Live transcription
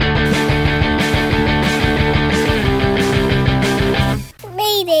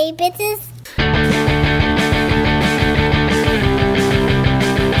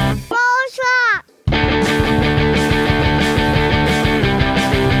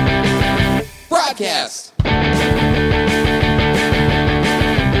Broadcast.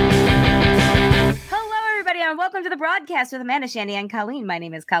 Hello, everybody, and welcome to the broadcast with Amanda, Shandy, and Colleen. My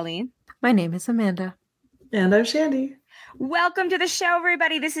name is Colleen. My name is Amanda. And I'm Shandy. Welcome to the show,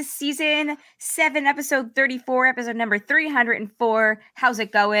 everybody. This is season 7, episode 34, episode number 304. How's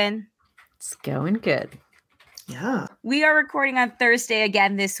it going? It's going good. Yeah. We are recording on Thursday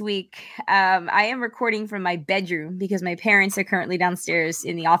again this week. I am recording from my bedroom because my parents are currently downstairs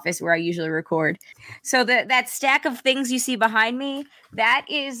in the office where I usually record. So that stack of things you see behind me, that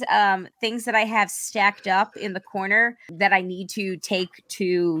is things that I have stacked up in the corner that I need to take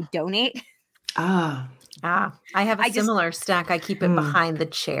to donate. I have a similar stack. I keep it behind the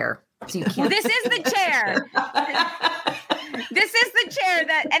chair. So you well, this is the chair. This is the chair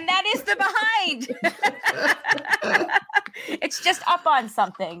and that is the behind. It's just up on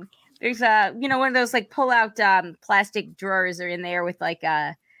something. There's one of those like pull out plastic drawers are in there with like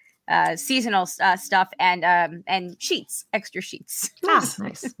seasonal stuff and sheets, extra sheets.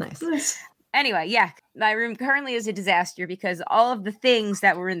 Nice. Anyway, yeah, my room currently is a disaster because all of the things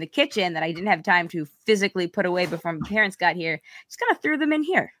that were in the kitchen that I didn't have time to physically put away before my parents got here, just kind of threw them in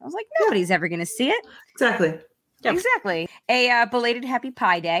here. I was like, nobody's ever going to see it. Exactly. Yep. Exactly. A belated happy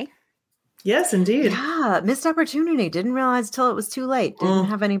Pi Day. Yes, indeed. Yeah, missed opportunity. Didn't realize till it was too late. Didn't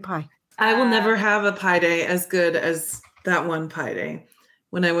have any pie. I will never have a Pi Day as good as that one Pi Day.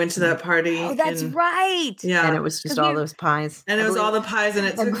 When I went to that party. Oh, that's right. Yeah. And it was just all those pies. And it was all the pies, and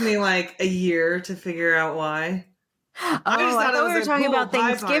it took me like a year to figure out why. I thought we were talking about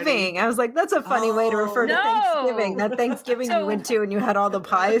Thanksgiving. I was like, that's a funny way to refer to Thanksgiving. That Thanksgiving you went to and you had all the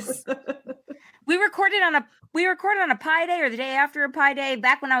pies. We recorded on a Pi Day or the day after a Pi Day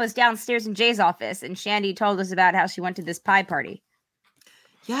back when I was downstairs in Jay's office, and Shandy told us about how she went to this pie party.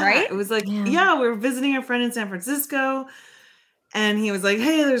 Yeah. Right? It was like, we were visiting a friend in San Francisco. And he was like,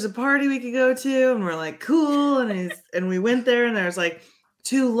 hey, there's a party we could go to. And we're like, cool. And we went there, and there's like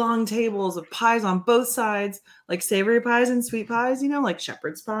 2 long tables of pies on both sides, like savory pies and sweet pies, like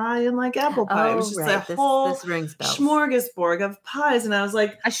shepherd's pie and like apple pie. It was just a whole smorgasbord of pies. And I was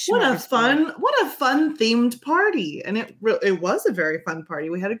like, what a fun themed party. And it was a very fun party.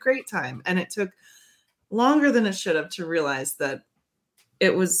 We had a great time. And it took longer than it should have to realize that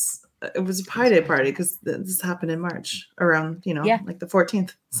it was a Pi Day party because this happened in March around, like the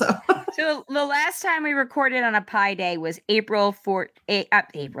 14th. So the last time we recorded on a Pi Day was March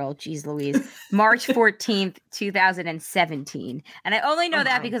 14th, 2017. And I only know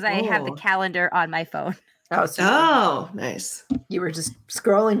that because I have the calendar on my phone. Oh, nice. You were just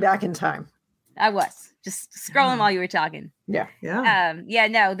scrolling back in time. I was just scrolling while you were talking. Yeah.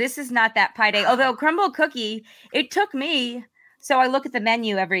 No, this is not that Pi Day. Although Crumble Cookie, it took me. So I look at the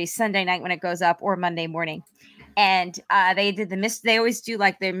menu every Sunday night when it goes up or Monday morning. And they always do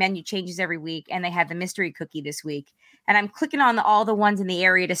like their menu changes every week. And they had the mystery cookie this week. And I'm clicking on all the ones in the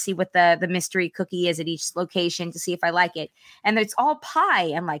area to see what the mystery cookie is at each location to see if I like it. And it's all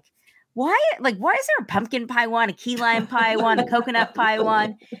pie. I'm like, why is there a pumpkin pie one, a key lime pie one, a coconut pie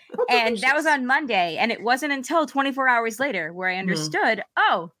one? And that was on Monday. And it wasn't until 24 hours later where I understood,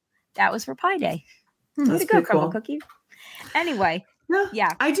 that was for Pi Day. Way to go, Crumble Cookie. Anyway, yeah.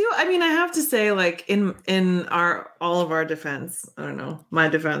 I do. I mean, I have to say, like in all of our defense, I don't know, my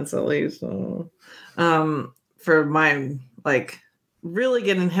defense at least, for my like really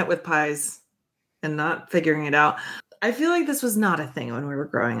getting hit with pies and not figuring it out. I feel like this was not a thing when we were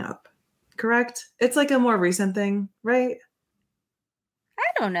growing up. Correct? It's like a more recent thing, right? I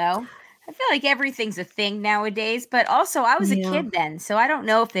don't know. I feel like everything's a thing nowadays, but also I was a kid then, so I don't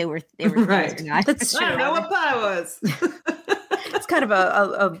know if they were right. Or not. That's true. I don't know what pie was. It's kind of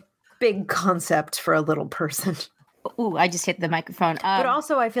a big concept for a little person. Ooh, I just hit the microphone. But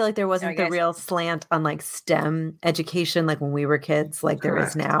also, I feel like there wasn't the real slant on like STEM education, like when we were kids, like there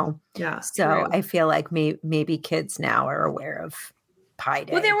is now. Yeah. So true. I feel like maybe kids now are aware of Pi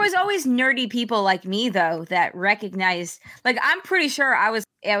Day. Well, there was always nerdy people like me though that recognized. Like, I'm pretty sure I was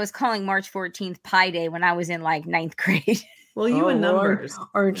calling March 14th Pi Day when I was in like 9th grade. Well, you and numbers,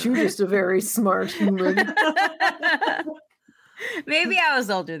 aren't you just a very smart human? Maybe I was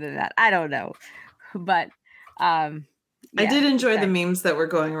older than that. I don't know, but. I did enjoy the memes that were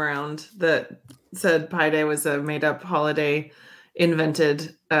going around that said Pi Day was a made-up holiday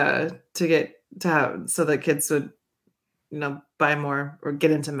invented to have so that kids would, buy more or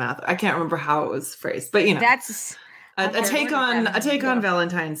get into math. I can't remember how it was phrased, but that's a take on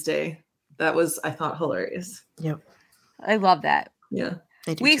Valentine's Day. That was, I thought, hilarious. Yep, I love that. Yeah,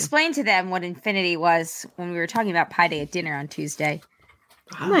 we explained to them what infinity was when we were talking about Pi Day at dinner on Tuesday.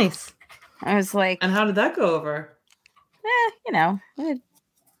 Wow. Nice. I was like, and how did that go over?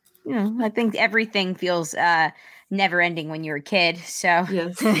 I think everything feels never ending when you're a kid. So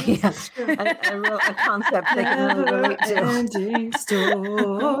yes, a concept that can really relate to. Ending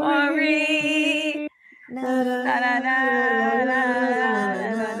story.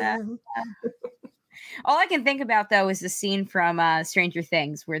 All I can think about though is the scene from Stranger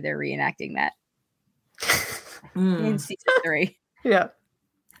Things where they're reenacting that in season 3. Yeah.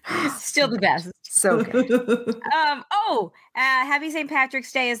 Still the best. So good. Happy St.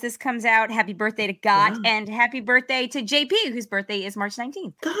 Patrick's Day as this comes out. Happy birthday to Got and happy birthday to JP, whose birthday is March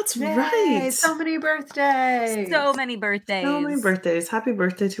 19th. That's right. So many birthdays. So many birthdays. So many birthdays. Happy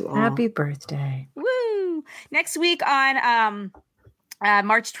birthday to all. Happy birthday. Woo! Next week on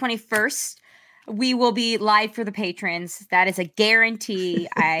March 21st, we will be live for the patrons. That is a guarantee.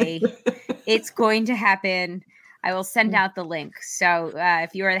 It's going to happen. I will send out the link. So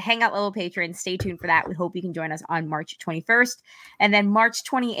if you are the Hangout level patron, stay tuned for that. We hope you can join us on March 21st. And then March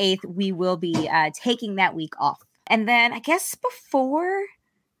 28th, we will be taking that week off. And then I guess before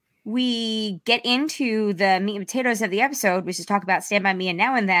we get into the meat and potatoes of the episode, we should talk about Stand By Me and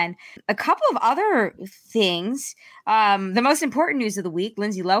Now and Then. A couple of other things. The most important news of the week,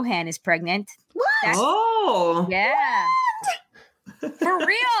 Lindsay Lohan is pregnant. What? Yeah. What? For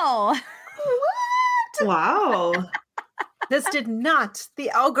real. What? Wow. This did not. The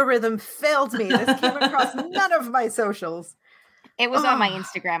algorithm failed me. This came across none of my socials. It was on my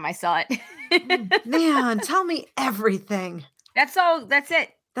Instagram. I saw it. Man, tell me everything. That's all. That's it.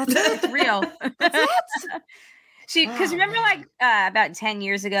 That's it. It's real. That's it. Because remember, like about 10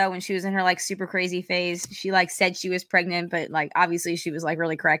 years ago when she was in her like super crazy phase, she like said she was pregnant, but like obviously she was like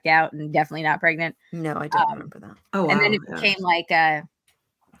really cracked out and definitely not pregnant. No, I don't remember that. Oh, wow. And then it became like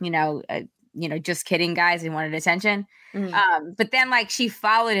just kidding, guys. They wanted attention. Mm. But then like she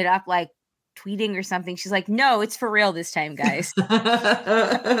followed it up like tweeting or something. She's like, no, it's for real this time, guys.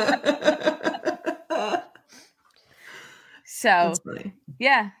 So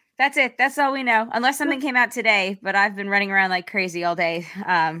yeah, that's it. That's all we know. Unless something came out today, but I've been running around like crazy all day.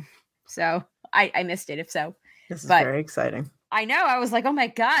 So I missed it if so. This is very exciting. I know. I was like, oh my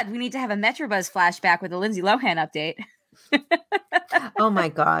God, we need to have a Metrobuzz flashback with a Lindsay Lohan update. Oh my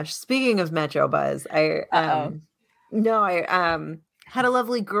gosh. Speaking of Metrobuzz, I had a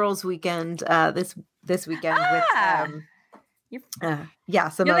lovely girls' weekend this weekend with some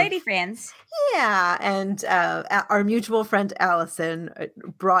your lady friends. Yeah, and our mutual friend Allison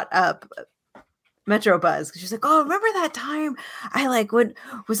brought up Metrobuzz. She's like, "Oh, remember that time I like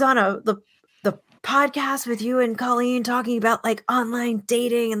was on the podcast with you and Colleen talking about like online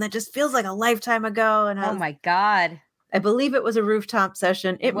dating, and that just feels like a lifetime ago." And oh my God, I believe it was a rooftop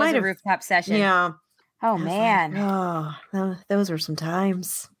session. It might have rooftop session. Yeah. Oh man. Like, those were some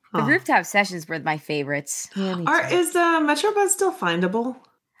times. The rooftop sessions were my favorites. Yeah, is Metrobuzz still findable?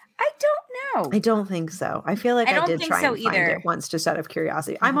 I don't know. I don't think so. I feel like I did try and find it once just out of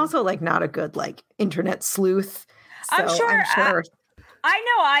curiosity. Mm-hmm. I'm also like not a good like internet sleuth. So I'm sure. I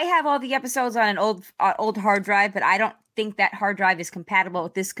know I have all the episodes on an old hard drive, but I don't think that hard drive is compatible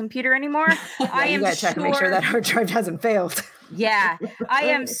with this computer anymore. I am gotta check and make sure that hard drive hasn't failed. Yeah, I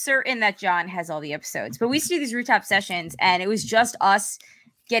am certain that John has all the episodes. But we used to do these rooftop sessions, and it was just us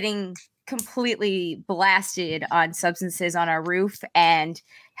getting completely blasted on substances on our roof and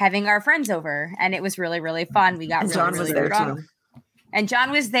having our friends over, and it was really, really fun. We got John was there too, and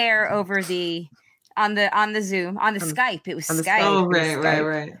John was there over the on the Zoom on the Skype. It was Skype. Oh,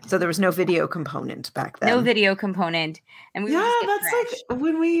 right. So there was no video component back then. No video component, and we that's trashed. Like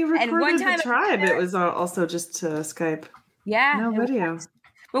when we recorded the Tribe. It was also just Skype. Yeah, no video.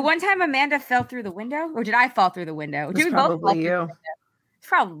 But one time Amanda fell through the window, or did I fall through the window? Did we both fall through the window?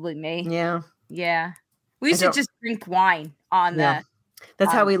 Probably me. Yeah. We used to just drink wine on the.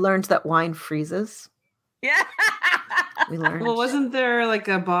 That's how we learned that wine freezes. Yeah. We learned. Well, wasn't there like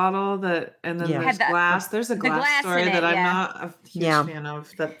a bottle that, and then there's glass? There's a glass story that I'm not a huge fan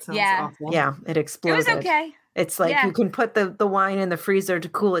of. That sounds awful. Yeah, it exploded. It was okay. It's like you can put the wine in the freezer to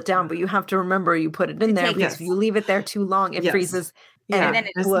cool it down, but you have to remember you put it in there because if you leave it there too long, it freezes. And then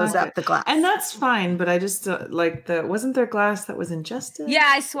it blows up the glass. And that's fine, but I just wasn't there glass that was ingested? Yeah,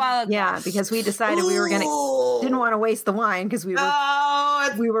 I swallowed glass. Because we decided we were didn't want to waste the wine because we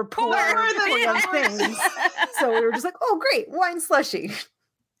were poor on things. So we were just like, oh great, wine slushy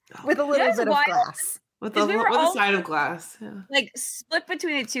with a little bit of glass. With a side of glass. Yeah. Like split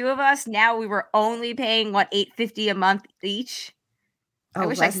between the two of us, now we were only paying $850 a month each. I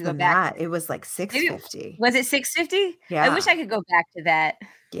wish I could go back. It was like $650. Was it $650? Yeah. I wish I could go back to that.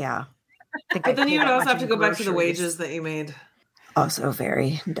 Yeah. But then you would also have to go back to the wages that you made. Also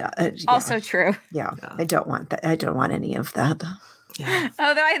very. Also true. Yeah. I don't want that. I don't want any of that. Yeah.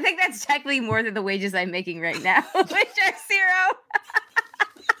 Although I think that's technically more than the wages I'm making right now, which are 0.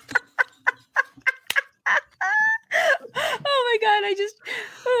 Oh my God.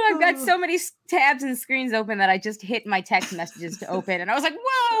 I've got so many tabs and screens open that I just hit my text messages to open. And I was like,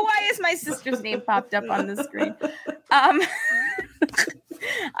 whoa, why is my sister's name popped up on the screen?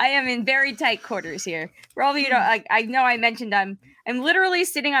 I am in very tight quarters here. For all of you know, I know I mentioned I'm literally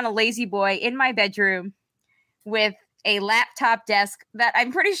sitting on a lazy boy in my bedroom with a laptop desk that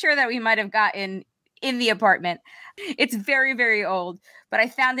I'm pretty sure that we might have gotten in the apartment. It's very, very old, but I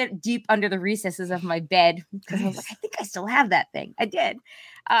found it deep under the recesses of my bed because I was like, I think I still have that thing. I did.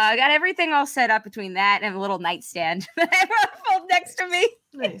 I got everything all set up between that and a little nightstand that I have next to me.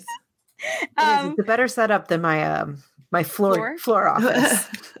 Nice. It's a better setup than my my floor office.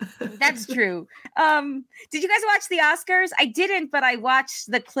 That's true. Did you guys watch the Oscars? I didn't, but I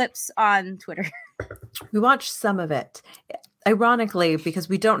watched the clips on Twitter. We watched some of it. Ironically, because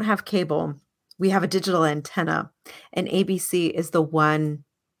we don't have cable, we have a digital antenna, and ABC is the one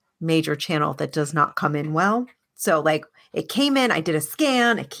major channel that does not come in well. So like it came in, I did a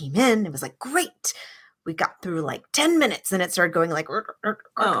scan, it came in, it was like, great. We got through like 10 minutes and it started going like,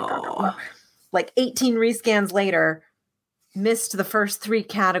 like 18 rescans later, missed the first 3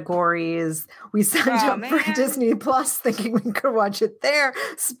 categories. We signed up for Disney Plus thinking we could watch it there.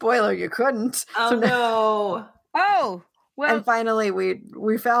 Spoiler, you couldn't. Oh, no. Oh, well. And finally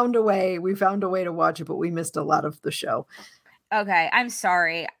we found a way. We found a way to watch it, but we missed a lot of the show. Okay, I'm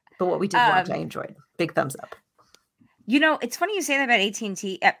sorry. But what we did watch, I enjoyed. Big thumbs up. You know, it's funny you say that about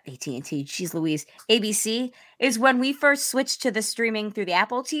AT&T, geez Louise, ABC, is when we first switched to the streaming through the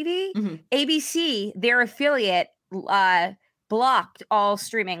Apple TV, ABC, their affiliate, blocked all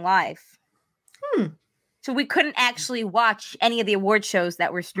streaming live. So we couldn't actually watch any of the award shows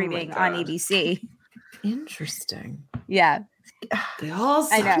that were streaming on ABC. Interesting. Yeah. They all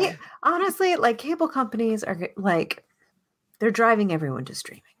suck. I know. Honestly, like cable companies are like, they're driving everyone to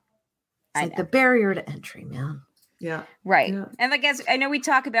streaming. It's like the barrier to entry, man. Yeah. Right. Yeah. And like, I know we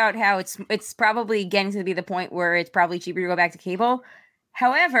talk about how it's probably getting to be the point where it's probably cheaper to go back to cable.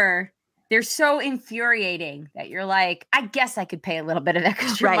 However, they're so infuriating that you're like, I guess I could pay a little bit of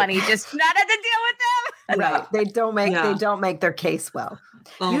extra money, just not have to deal with them. Right. They don't make their case well.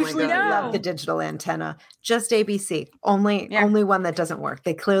 Oh Usually we love the digital antenna. Just ABC. Only one that doesn't work.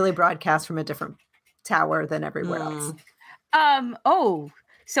 They clearly broadcast from a different tower than everywhere else.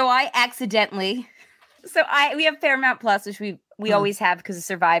 So I accidentally we have Paramount Plus, which we always have because of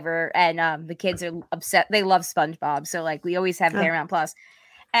Survivor, and the kids are upset. They love SpongeBob, so like we always have Paramount Plus.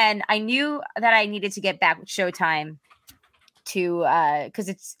 And I knew that I needed to get back with Showtime to because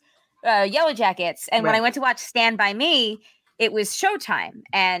it's Yellow Jackets. And when I went to watch Stand By Me, it was Showtime,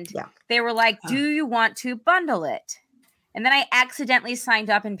 and they were like, "Do you want to bundle it?" And then I accidentally signed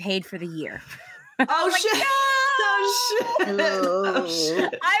up and paid for the year. Oh, shit. No! Oh,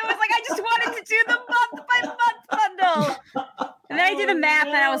 shit. I was like, I just wanted to do the month by month bundle. And then I did the math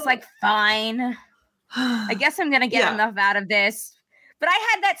and I was like, fine. I guess I'm going to get enough out of this. But I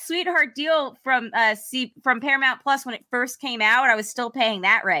had that sweetheart deal from Paramount Plus when it first came out. I was still paying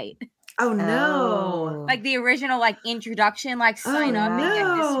that rate. Oh, no. Like the original like introduction, like sign up and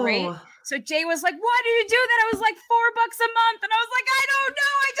get this rate. So Jay was like, why did you do that? I was like, $4 a month. And I was like, I don't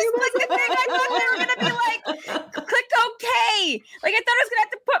know. I just clicked the thing. I thought they were going to be like, click OK. Like, I thought I was going to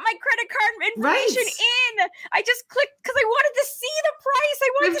have to put my credit card information in. I just clicked because I wanted to see the price. I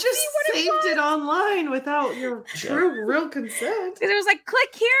wanted to see what it was. You just saved it online without your true, real consent. Because it was like,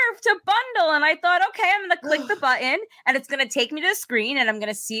 click here to bundle. And I thought, okay, I'm going to click the button and it's going to take me to the screen and I'm going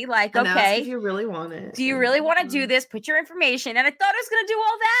to see like, and okay. Ask if you really want it. Do you really want to do this? Put your information. And I thought I was going to do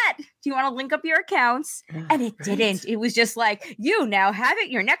all that. Do you want to link up your accounts? And it didn't. It was just like, you now have it.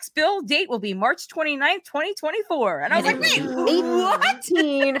 Your next bill date will be March 29th, 2024. And I was like, wait, what?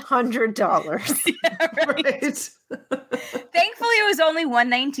 $1,800. Yeah, right. Thankfully, it was only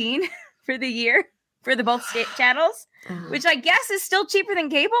 $119 for the year for the both state channels, which I guess is still cheaper than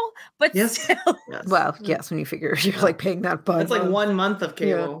cable, but still. Yes. Well, yes, when you figure you're like paying that bundle. It's like 1 month of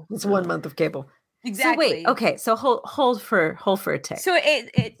cable. Yeah, it's 1 month of cable. Exactly. So wait, okay. So hold for a tick. So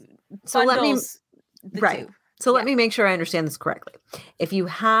it so let me two. So let me make sure I understand this correctly. If you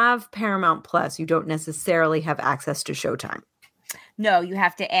have Paramount Plus, you don't necessarily have access to Showtime. No, you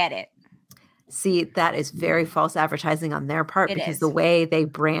have to add it. See, that is very false advertising on their part because the way they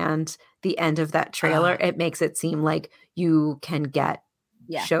brand the end of that trailer, it makes it seem like you can get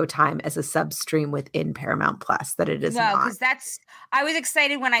Showtime as a sub stream within Paramount Plus, that it is not. No, because I was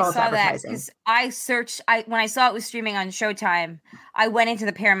excited when I saw that because I searched, when I saw it was streaming on Showtime, I went into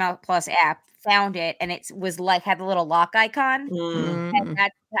the Paramount Plus app found it, and it was like had the little lock icon. And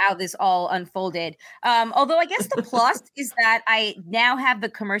that's how this all unfolded. Although I guess the plus is that I now have the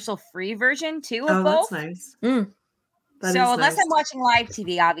commercial-free version too of both. That's nice. So unless I'm watching live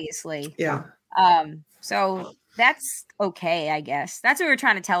TV, obviously. Yeah. So that's okay, I guess. That's what we were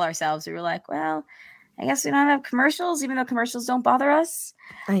trying to tell ourselves. We were like, well, I guess we don't have commercials, even though commercials don't bother us.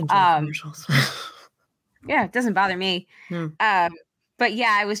 I enjoy commercials. Yeah, it doesn't bother me. But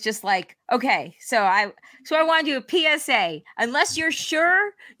yeah, I was just like, okay, so I want to do a PSA. Unless you're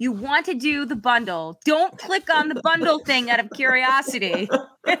sure you want to do the bundle, don't click on the bundle thing out of curiosity.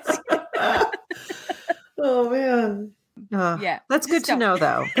 Oh man. Yeah, that's good to know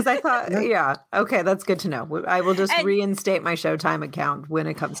though, because I thought, okay, that's good to know. I will just reinstate my Showtime account when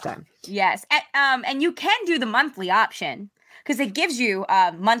it comes time. Yes, and you can do the monthly option because it gives you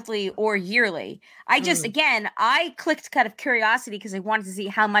monthly or yearly. I just again, I clicked out of curiosity because I wanted to see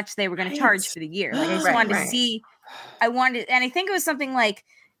how much they were going to charge for the year. Like I just wanted to see. And I think it was something like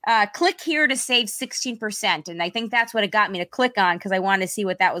click here to save 16%. And I think that's what it got me to click on because I wanted to see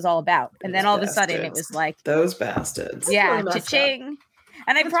what that was all about. And then all of a sudden it was like those bastards. Yeah, really cha-ching.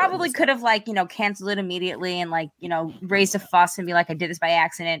 And I probably could have canceled it immediately and raised a fuss and be like, I did this by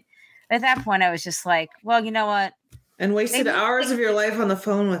accident. But at that point I was just like, well, you know what? And wasted hours of your life on the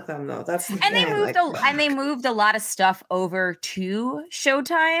phone with them though. That's the thing. They moved a lot of stuff over to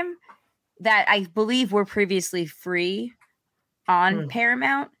Showtime that I believe were previously free on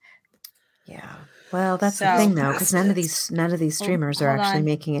Paramount. Yeah. Well, that's the thing though, because none of these streamers are actually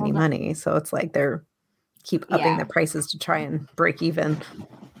making any money. So it's like they're keep upping the prices to try and break even.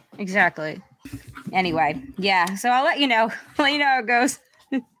 Exactly. Anyway, yeah. So I'll let you know. I'll let you know how it goes.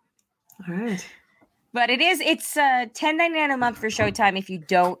 All right. But it's $10.99 a month for Showtime if you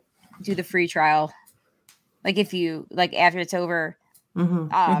don't do the free trial. Like if you after it's over.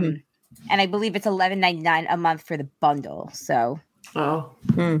 And I believe it's $11.99 a month for the bundle. So.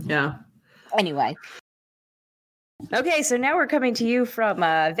 Yeah. Anyway. Okay, so now we're coming to you from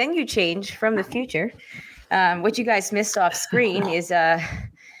Venue Change from the future. What you guys missed off screen is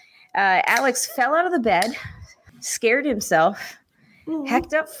Alex fell out of the bed, scared himself,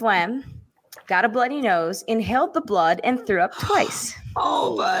 hacked up phlegm, got a bloody nose, inhaled the blood, and threw up twice.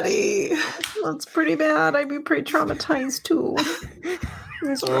 Oh, buddy. That's pretty bad. I'd be pretty traumatized too.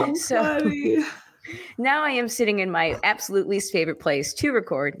 Buddy. Now I am sitting in my absolute least favorite place to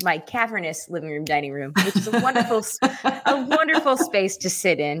record, my cavernous living room, dining room, which is a wonderful space to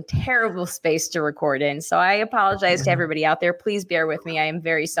sit in, terrible space to record in. So I apologize to everybody out there. Please bear with me. I am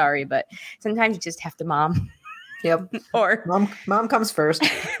very sorry, but sometimes you just have to mom. Yep. Or mom comes first.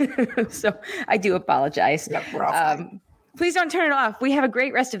 So I do apologize. Yep, please don't turn it off. We have a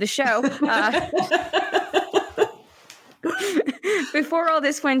great rest of the show. Before all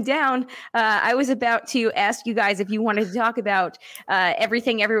this went down, I was about to ask you guys if you wanted to talk about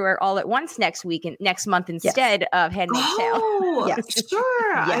Everything Everywhere All at Once next month instead of Handmaid's Tale. Oh, yes.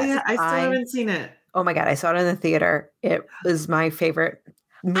 Sure. Yes, I still haven't seen it. Oh my God, I saw it in the theater. It was my favorite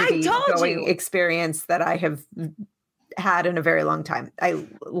movie going experience that I have had in a very long time. I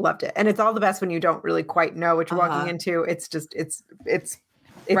loved it. And it's all the best when you don't really quite know what you're walking into. It's just, it's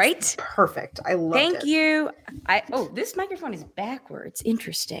right? Perfect. I love it. Thank you. This microphone is backwards.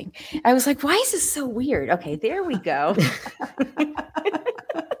 Interesting. I was like, why is this so weird? Okay, there we go. I'm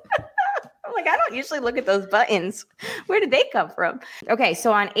like, I don't usually look at those buttons. Where did they come from? Okay,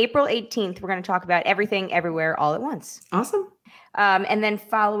 so on April 18th, we're going to talk about Everything Everywhere All at Once. Awesome. And then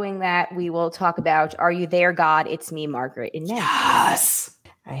following that, we will talk about Are You There, God? It's Me, Margaret, and Ned. Yes.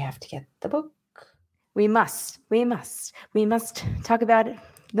 I have to get the book. We must talk about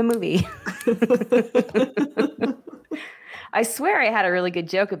the movie. I swear I had a really good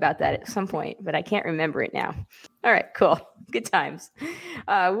joke about that at some point, but I can't remember it now. All right, cool. Good times.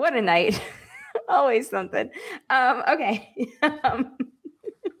 What a night. Always something. Okay. Now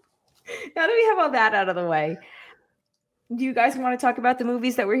that we have all that out of the way, do you guys want to talk about the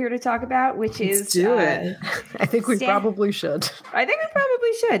movies that we're here to talk about? Let's do it. I think we probably should. I think we probably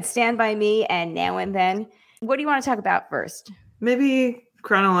should. Stand By Me and Now and Then. What do you want to talk about first? Maybe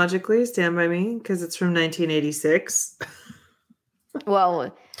chronologically, Stand By Me, because it's from 1986.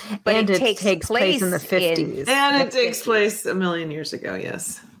 Well, but it takes place in the 50s. And it takes place a million years ago,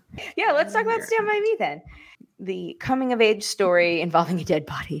 yes. Yeah, let's talk about Stand By Me then. The coming of age story involving a dead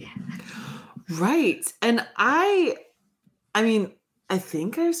body. Right. And I mean, I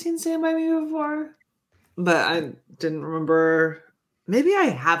think I've seen Stand By Me before, but I didn't remember. Maybe I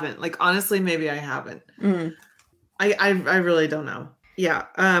haven't. Like, honestly, maybe I haven't. I really don't know. Yeah.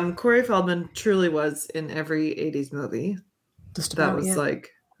 Corey Feldman truly was in every 80s movie. Just about, that was like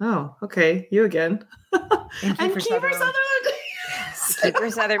Oh, okay. You again. And And Kiefer Kiefer Sutherland. Sutherland.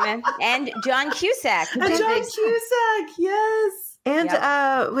 Kiefer Sutherland and John Cusack. who And did John the- Cusack. Yes.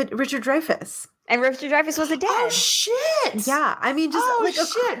 And with Richard Dreyfuss. And Richard Dreyfuss was a dad. Oh shit. Yeah, I mean, just Oh like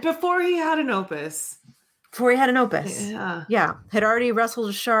shit. Before he had an opus. before he had an opus. Yeah. Yeah, had already wrestled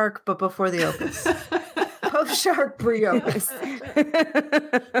a shark, but before the opus. Post shark, pre opus.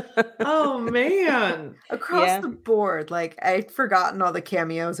 Oh man. Across Yeah. the board, like I'd forgotten all the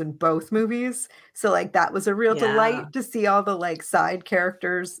cameos in both movies, so like that was a real Yeah. delight to see all the like side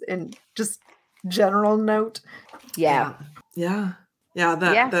characters in just general note. Yeah. Yeah. Yeah.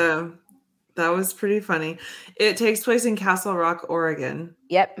 That was pretty funny. It takes place in Castle Rock, Oregon.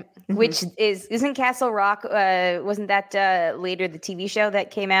 Yep. Which isn't Castle Rock? Wasn't that later the TV show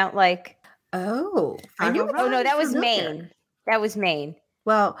that came out? Like, Oh, I Five knew. Over? it oh no, that was familiar. Maine. That was Maine.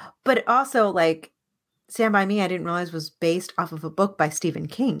 Well, but also like Stand By Me, I didn't realize was based off of a book by Stephen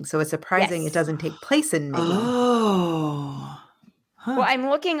King, so it's surprising Yes. it doesn't take place in Maine. Oh. Huh. Well, I'm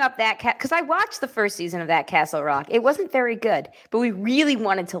looking up that because I watched the first season of that Castle Rock. It wasn't very good, but we really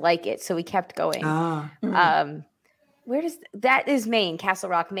wanted to like it, so we kept going. Ah. Where does that is Maine, Castle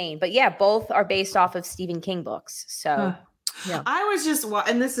Rock, Maine? But yeah, both are based off of Stephen King books. So Huh. Yeah. I was just,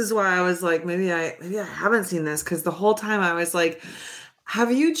 and this is why I was like, maybe I haven't seen this, because the whole time I was like,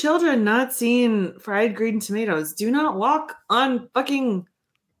 have you children not seen Fried Green Tomatoes? Do not walk on fucking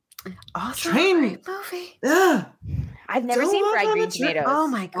Also, Train- a great movie. ugh. I've never Don't seen walk fried on green the tra- tomatoes. Oh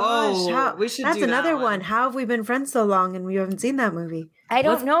my gosh. Oh, we should that's do that another one. one. How have we been friends so long and we haven't seen that movie? I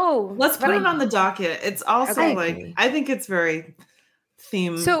don't Let's- know. Let's but put I- it on the docket. It's also Okay. like, I think it's very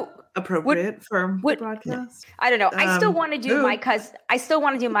theme So appropriate for what- the broadcast. I don't know. I still want to do who? my cousin. I still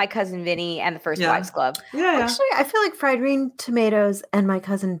want to do my cousin Vinny and the First Yeah. Wives Club. Yeah. Actually, I feel like Fried Green Tomatoes and My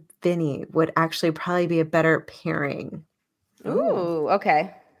Cousin Vinny would actually probably be a better pairing. Ooh,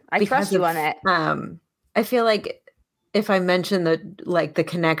 okay. I because trust you of, on that. I feel like if I mention the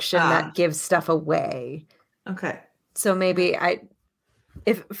connection that gives stuff away. Okay. So maybe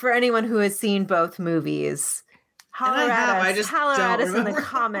if for anyone who has seen both movies, holler And I have, at I us, just holler don't at us in the remember.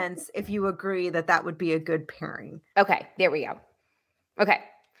 comments if you agree that would be a good pairing. Okay, there we go. Okay.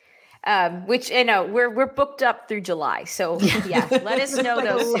 Which we're booked up through July. So yeah, let us know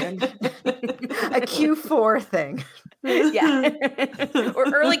those soon. A Q4 thing. Yeah. Or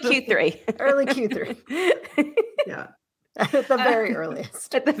early Q3. Early Q3 Yeah. at the very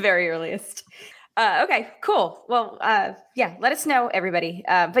earliest. At the very earliest. Okay, cool. Well, yeah, let us know, everybody.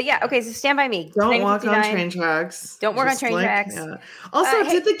 But yeah, okay, so Stand By Me. Don't walk on 1959. train tracks. Don't walk on Just train tracks. yeah. Also,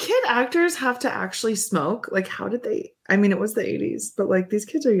 Hey- did the kid actors have to actually smoke? Like, how did they? I mean, it was the 80s, but like these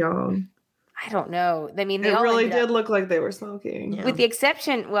kids are young. I don't know. I mean, they It all really ended up- did look like they were smoking. Yeah. with the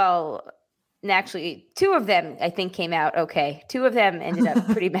exception, well, actually, two of them I think came out okay. Two of them ended up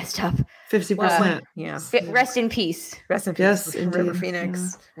pretty messed up. 50%. Yeah. Rest in peace. Rest in peace. Yes, River indeed.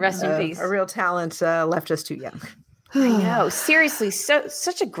 Phoenix. Rest in peace. A real talent left us too young. I know. Seriously,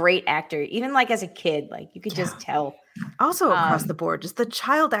 such a great actor. Even like as a kid, like you could just tell. Also across the board, just the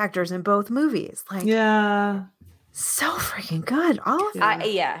child actors in both movies. Like Yeah. so freaking good. All of them.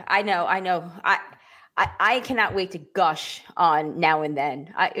 I know. I cannot wait to gush on Now and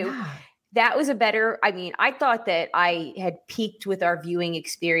Then. That was a better. I mean, I thought that I had peaked with our viewing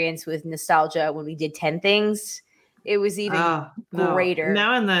experience with nostalgia when we did 10 Things. It was even No. greater.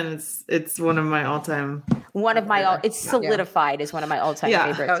 Now and then it's one of my all-time. one of my it's solidified as one of my all-time Yeah.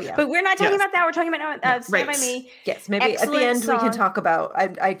 favorites. Oh, yeah. But we're not talking Yes. about that. We're talking about Stand By Right. Me. Yes, maybe at Excellent the end we song. can talk about.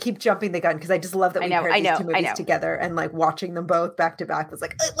 I keep jumping the gun because I just love that we paired these two movies together, and like watching them both back to back was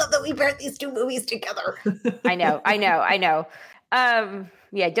like, I love that we paired these two movies together. I know.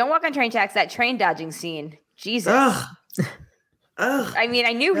 Yeah, Don't Walk on Train Tracks. That train dodging scene. Jesus. Ugh. Ugh. I mean,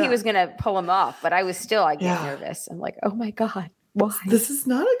 I knew he Yeah. was gonna pull him off, but I was still I get Yeah. nervous. I'm like, oh my god, why? This is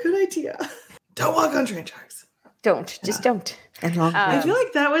not a good idea. Don't walk on train tracks. Just don't. And long I feel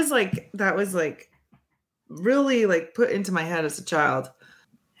like that was like really like put into my head as a child,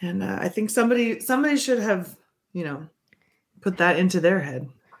 and I think somebody should have put that into their head.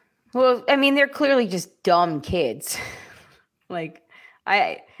 Well, I mean, they're clearly just dumb kids. Like,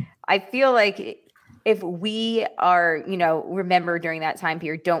 I feel like if we are, remember during that time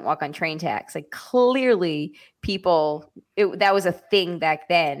period, don't walk on train tracks. Like, clearly, that was a thing back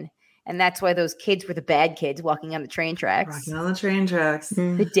then, and that's why those kids were the bad kids walking on the train tracks, Walking on the train tracks.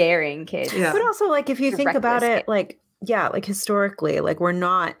 the daring kids. Yeah. But also, like, if you The think about reckless it, like, yeah, like historically, like we're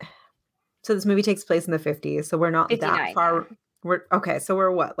not. So this movie takes place in the 50s, so we're not 59, that far. We're okay. So we're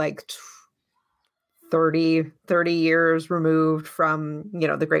what, like 30 years removed from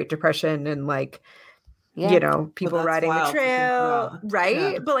the Great Depression and like Yeah. you know, people that's riding the wild to think trail, about. right?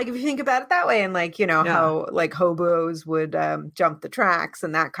 Yeah. But like if you think about it that way, and like, you know, Yeah. how like hobos would jump the tracks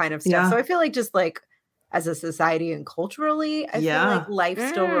and that kind of stuff. Yeah. So I feel like just like as a society and culturally, I feel like Yeah. life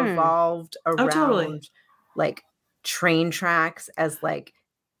still Mm. revolved around totally. like train tracks as like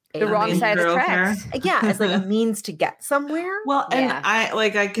The wrong mean side of the thoroughfare. tracks. yeah, as like a means to get somewhere, Well, and Yeah.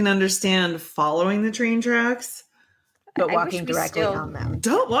 I can understand following the train tracks. but I wish walking we directly still- on them.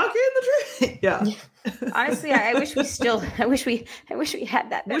 Don't walk in the train. Yeah. Honestly, I wish we still. I wish we had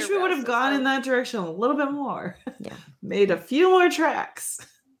that. Wish better we would rail have gone in system. that direction a little bit more. Yeah. Made a few more tracks.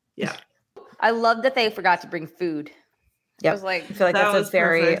 Yeah. I love that they forgot to bring food. I Yep. was like, I feel like That that's was a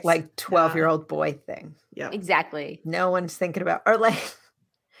very perfect. like 12-year-old boy thing. Yeah. exactly. No one's thinking about, or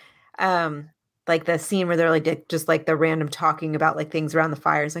like the scene where they're like just like the random talking about like things around the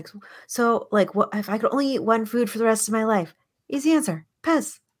fire. It's like, so like what if I could only eat one food for the rest of my life? Easy answer,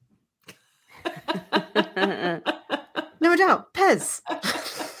 Pez. No doubt, Pez.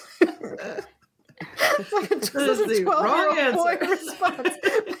 It's like That is a the wrong 12-year-old boy answer. response.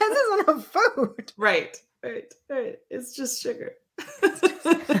 Pez isn't a food. Right. It's just sugar. It's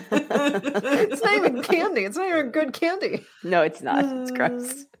not even candy. It's not even good candy. No, it's not. It's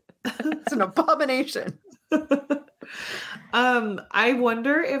gross. It's an abomination. I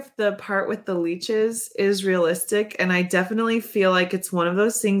wonder if the part with the leeches is realistic, and I definitely feel like it's one of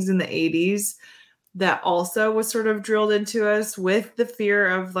those things in the 80s that also was sort of drilled into us with the fear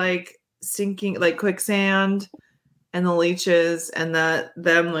of like sinking, like quicksand and the leeches, and that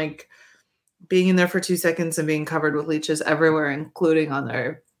them like being in there for 2 seconds and being covered with leeches everywhere, including on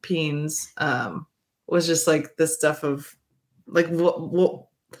their peens, was just like the stuff of like what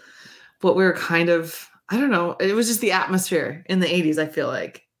we were kind of, I don't know. It was just the atmosphere in the 80s, I feel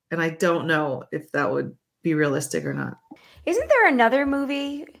like. And I don't know if that would be realistic or not. Isn't there another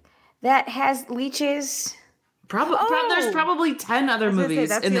movie that has leeches? Probably there's probably 10 other I was gonna say, movies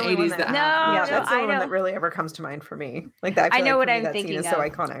that's in the the only one 80s that- that No, have Yeah, leeches. that's the I one know. that really ever comes to mind for me. Like that, I, feel know like what for me, I'm that thinking scene is so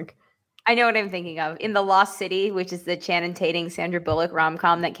of. iconic. I know what I'm thinking of. In The Lost City, which is the Channing Tatum, Sandra Bullock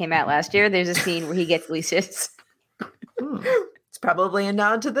rom-com that came out last year, there's a scene where he gets leashes. Hmm. It's probably a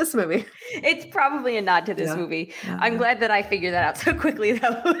nod to this movie. It's probably a nod to this Yeah. movie. Yeah. I'm glad that I figured that out so quickly,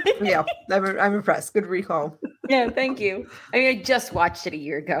 though. Yeah, I'm impressed. Good recall. Yeah, thank you. I mean, I just watched it a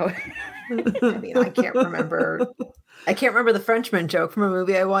year ago. I mean, I can't remember. I can't remember the Frenchman joke from a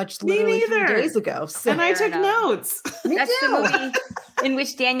movie I watched Me literally 3 neither. days ago. So And I Fair took enough. notes. me That's too. the movie in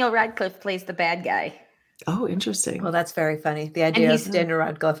which Daniel Radcliffe plays the bad guy. Oh, interesting. Well, that's very funny. The idea he's- of Daniel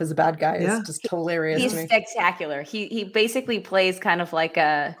Radcliffe as a bad guy Yeah. is just hilarious He's to me. spectacular. He basically plays kind of like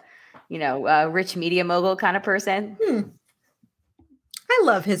a, a rich media mogul kind of person. I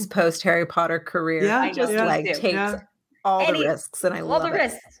love his post Harry Potter career. Yeah, He just yeah, like me too. takes Yeah. all And the he- risks, and I All love the it.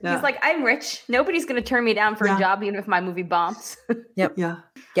 risks. Yeah. He's like, I'm rich. Nobody's going to turn me down for Yeah. a job, even if my movie bombs. Yeah. Yeah,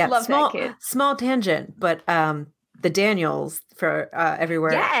 Love that small kid. small tangent, but the Daniels for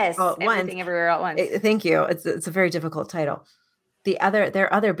Everywhere Yes, All at Once. everything everywhere all at once. Thank you. It's a very difficult title.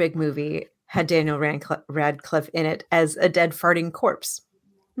 Their other big movie had Daniel Radcliffe in it as a dead farting corpse.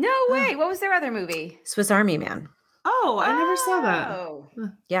 No way. What was their other movie? Swiss Army Man. Oh, I never saw that. Oh.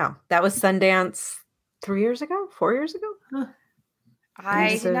 Yeah, that was Sundance 4 years ago. I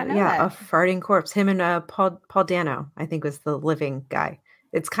He's did not know a that. farting corpse. Him and Paul Dano, I think, was the living guy.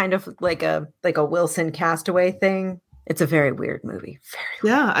 It's kind of like a Wilson Castaway thing. It's a very weird movie.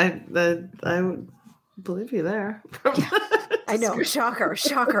 Very Yeah, I would believe you there. I know. Shocker.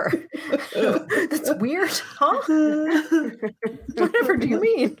 That's weird, huh? Whatever do you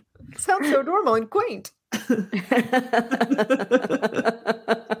mean? Sounds so normal and quaint.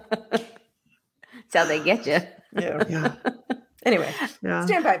 That's how they get you. Yeah. Yeah. Anyway, Yeah.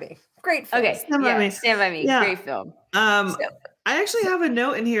 Stand By Me. Great film. Okay. Stand By Me. Stand By Me. Yeah. Great film. So, So- I actually have a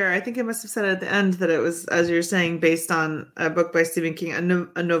note in here. I think I must have said it at the end that it was, as you're saying, based on a book by Stephen King, a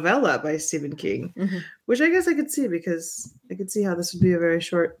novella by Stephen King, Mhm. which I guess I could see because I could see how this would be a very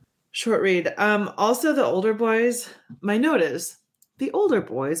short read. Also, the older boys. My note is the older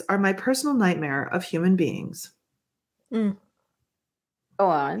boys are my personal nightmare of human beings. Go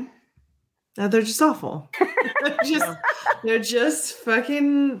on. They're just awful. They're just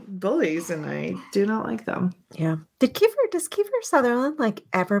fucking bullies, and I do not like them. Yeah. Does Kiefer Sutherland like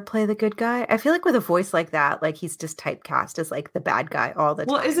ever play the good guy? I feel like with a voice like that, like he's just typecast as like the bad guy all the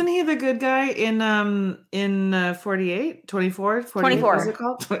time. Well, isn't he the good guy in 48, 24, 48, 24. What's it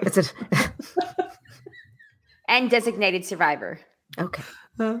called? It's a And Designated Survivor. okay.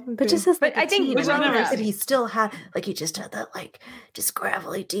 Okay. But just as But like I think teen which I've never that seen. he still had like he just had that like just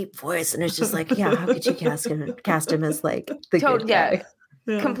gravelly deep voice, and it's just like, yeah, how could you cast him as like the good Yeah. guy?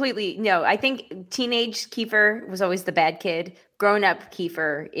 completely. No, I think teenage Kiefer was always the bad kid. Grown up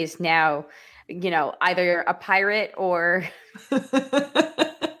Kiefer is now, either a pirate or.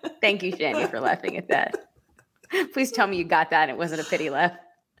 Thank you, Shandy, for laughing at that. Please tell me you got that and it wasn't a pity laugh.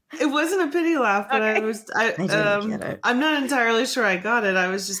 It wasn't a pity laugh, but I didn't get it. I'm not entirely sure I got it. I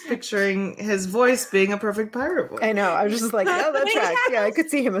was just picturing his voice being a perfect pirate voice. I know. I was just like, oh, that tracks. Yeah, I could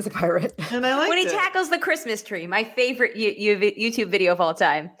see him as a pirate. And I like when he tackles the Christmas tree, my favorite YouTube video of all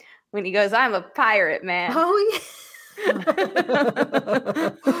time. When he goes, "I'm a pirate, man." Oh yeah. God,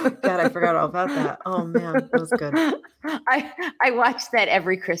 I forgot all about that. Oh man, that was good. I watch that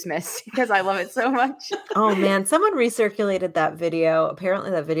every Christmas because I love it so much. Oh man, someone recirculated that video. Apparently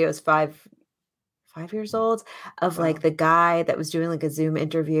that video is 5 years old of like the guy that was doing like a Zoom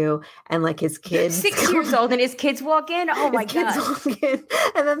interview and like his kids 6 years old and his kids walk in. Oh my God. Walk in,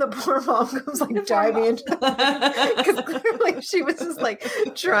 and then the poor mom comes like diving into because clearly she was just like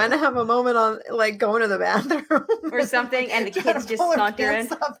trying to have a moment on like going to the bathroom or something and the kids just saunter in.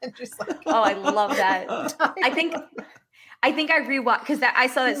 Oh, I love that. I think I rewatched because I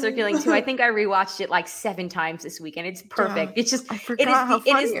saw that circulating too. I think I rewatched it like 7 times this week, and it's perfect. Yeah, it's just I forgot how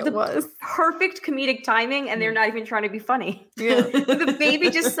funny it was. Perfect comedic timing, and they're not even trying to be funny. Yeah, the baby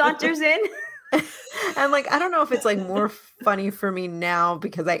just saunters in. And like I don't know if it's like more funny for me now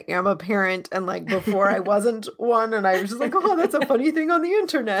because I am a parent, and like before I wasn't one, and I was just like, oh, that's a funny thing on the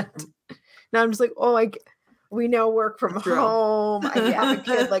internet. Now I'm just like, oh, we now work from home. I have a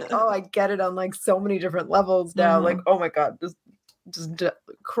kid. Like, oh, I get it on like so many different levels now. Like, oh my God, just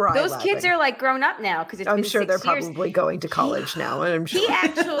cry. Those laughing. kids are like grown up now because I'm sure they're probably going to college now. And I'm sure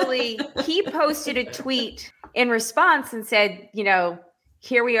he posted a tweet in response and said,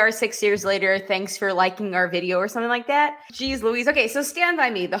 here we are 6 years later. Thanks for liking our video or something like that. Jeez Louise. Okay, so Stand By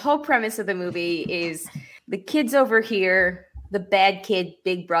Me. The whole premise of the movie is the kids over here. The bad kid,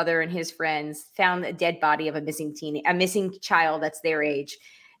 big brother, and his friends found a dead body of a missing child that's their age,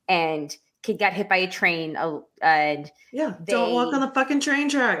 and kid got hit by a train. Don't walk on the fucking train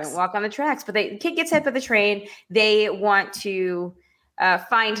tracks. Don't walk on the tracks. But the kid gets hit by the train. They want to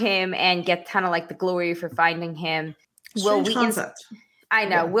find him and get kind of like the glory for finding him. Strange concept. I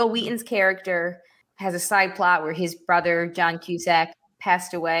know. Yeah. Will Wheaton's character has a side plot where his brother John Cusack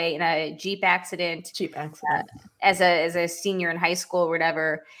passed away in a Jeep accident as a senior in high school or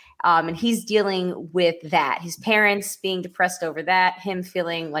whatever. And he's dealing with that. His parents being depressed over that, him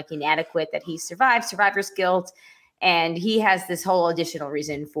feeling like inadequate that he survived, survivor's guilt. And he has this whole additional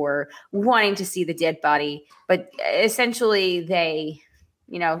reason for wanting to see the dead body. But essentially they,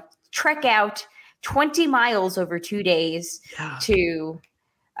 trek out 20 miles over 2 days to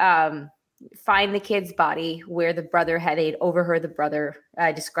find the kid's body where the brother they'd overheard the brother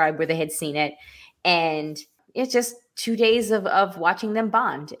describe where they had seen it. And it's just 2 days of watching them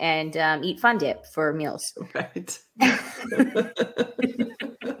bond and eat Fun Dip for meals. Right.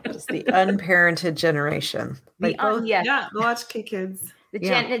 Just the unparented generation. The latchkey kids.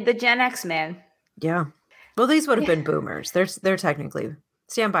 The Gen X man. Yeah. Well, these would have been boomers. They're technically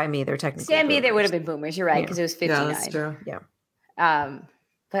Stand By Me. They're technically Stand By Me. They would have been boomers. You're right because it was 59. Yeah, that's true. Yeah.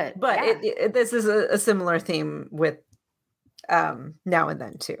 But this is a similar theme with Now and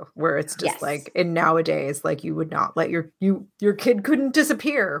Then too, where it's just like in nowadays, like you would not let your kid couldn't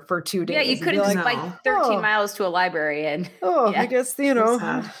disappear for 2 days. Yeah, you couldn't just bike 13 miles to a library and I guess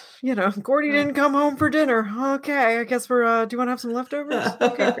Gordy didn't come home for dinner. Okay, I guess we're do you want to have some leftovers?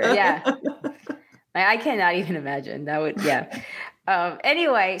 Okay, great. Yeah. I cannot even imagine. That would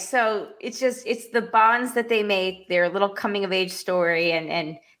anyway, so it's the bonds that they make, their little coming of age story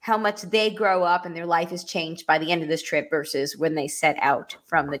and how much they grow up and their life is changed by the end of this trip versus when they set out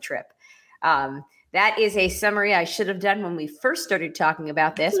from the trip. That is a summary I should have done when we first started talking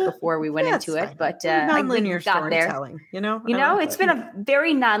about this before we went into it. But nonlinear storytelling, it's been a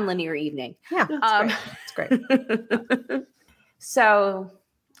very nonlinear evening. Yeah, it's great. So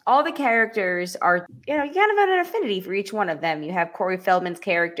all the characters are, you kind of have an affinity for each one of them. You have Corey Feldman's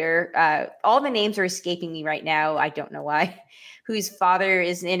character. All the names are escaping me right now. I don't know why. Whose father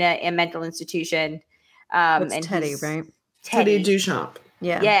is in a mental institution. That's and Teddy, right? Teddy Duchamp.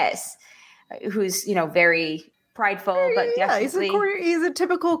 Yeah. Yes. Who's, very prideful, but definitely. He's a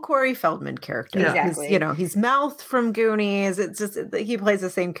typical Corey Feldman character. Yeah. Exactly. He's Mouth from Goonies. It's just, he plays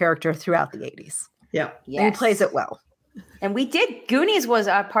the same character throughout the 80s. Yeah. Yes. And he plays it well. And Goonies was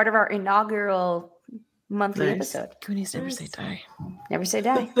a part of our inaugural monthly episode. Goonies never say die. Never say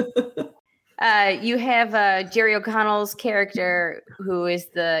die. You have Jerry O'Connell's character, who is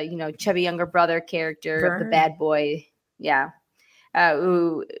the, chubby younger brother character of the bad boy. Yeah.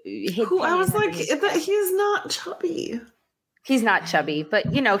 Who I was like, he's not chubby. He's not chubby, but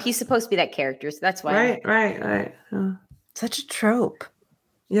he's supposed to be that character, so that's why. Right. Such a trope.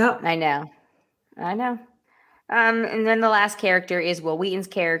 Yep. I know. And then the last character is Will Wheaton's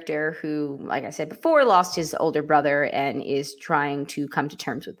character, who, like I said before, lost his older brother and is trying to come to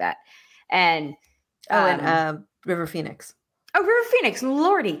terms with that. And River Phoenix. Oh, River Phoenix,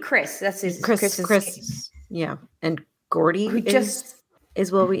 Lordy, Chris. That's his Chris. Yeah, and Gordy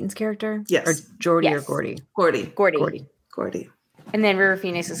is Will Wheaton's character. Yes, or Jordy or Gordy. Gordy. And then River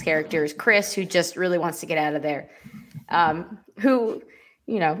Phoenix's character is Chris, who just really wants to get out of there. Who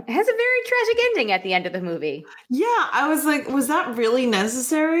has a very tragic ending at the end of the movie. Yeah, I was like, was that really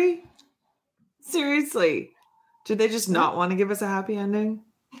necessary? Seriously. Did they just not want to give us a happy ending?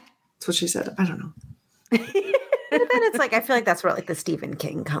 That's what she said. I don't know. But then it's like, I feel like that's where like the Stephen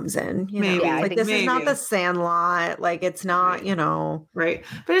King comes in. Maybe. Yeah, like this is not the Sandlot. Like it's not, Right.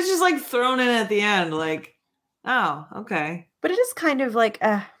 But it's just like thrown in at the end. Like, oh, okay. But it is kind of like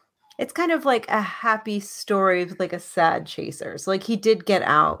it's kind of like a happy story with like a sad chaser. So like he did get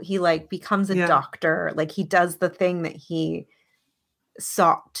out. He like becomes a doctor. Like he does the thing that he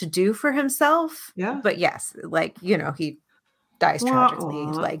sought to do for himself. Yeah. But yes, like, he dies tragically,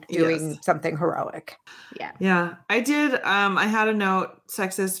 like doing something heroic. Yeah. I did. I had a note: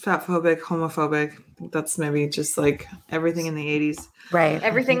 sexist, fatphobic, homophobic. That's maybe just like everything in the 80s. Right.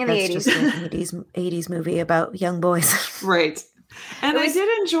 Everything in the 80s. Just an 80s movie about young boys. Right. And I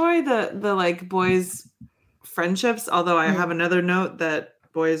did enjoy the like boys' friendships, although I have another note that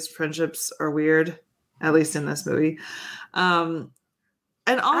boys' friendships are weird, at least in this movie. And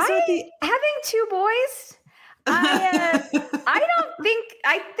also having two boys, I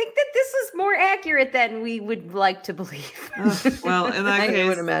think that this is more accurate than we would like to believe. Well, in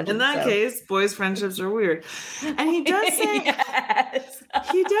that case, boys' friendships are weird. And he does say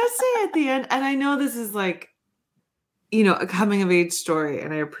he does say at the end, and I know this is like, a coming of age story,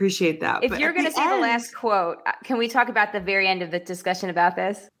 and I appreciate that. If you're going to say the last quote, can we talk about the very end of the discussion about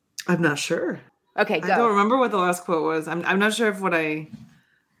this? I'm not sure. Okay, go. I don't remember what the last quote was. I'm not sure if what I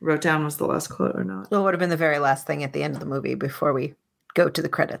wrote down was the last quote or not. Well, it would have been the very last thing at the end of the movie before we go to the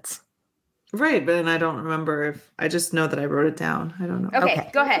credits. Right, but then I don't remember if I just know that I wrote it down. I don't know. Okay.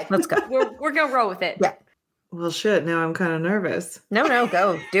 Go ahead. Let's go. We're going to roll with it. Yeah. Well, shit, now I'm kind of nervous. No,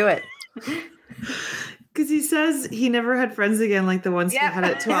 go. Do it. Because he says he never had friends again like the ones he had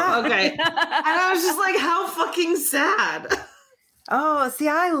at 12. Okay. And I was just like, how fucking sad. Oh, see,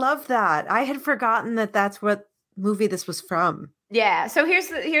 I love that. I had forgotten that that's what movie this was from. Yeah. So here's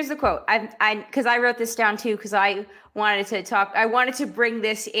the quote. Because I wrote this down too, because I wanted to bring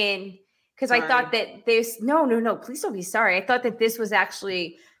this in because I thought that no, please don't be sorry. I thought that this was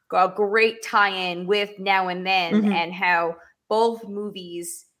actually a great tie-in with Now and Then and how both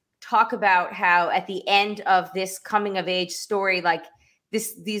movies talk about how at the end of this coming of age story, like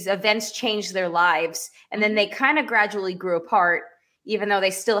these events changed their lives, and then they kind of gradually grew apart, even though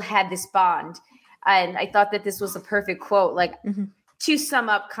they still had this bond. And I thought that this was a perfect quote, like to sum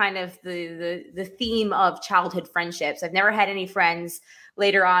up kind of the theme of childhood friendships. I've never had any friends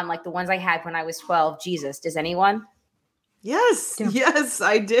later on like the ones I had when I was 12. Jesus, does anyone? Yes, yes,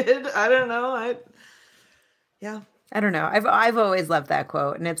 I did. I don't know. I don't know. I've always loved that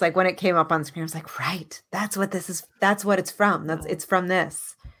quote, and it's like when it came up on screen, I was like, right, that's what this is. That's what it's from. It's from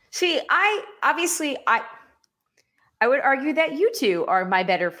this. See, I would argue that you two are my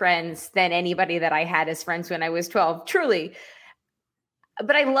better friends than anybody that I had as friends when I was 12, truly.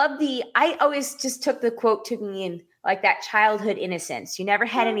 But I always just took the quote to mean like that childhood innocence. You never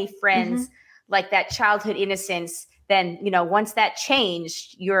had any friends like that childhood innocence. Then, once that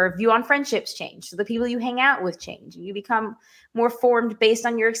changed, your view on friendships changed. So the people you hang out with change. You become more formed based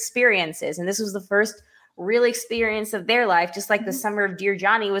on your experiences. And this was the first real experience of their life, just like the summer of Dear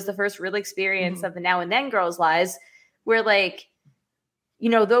Johnny was the first real experience of the Now and Then girls' lives, where like,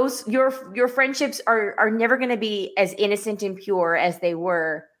 those your friendships are never going to be as innocent and pure as they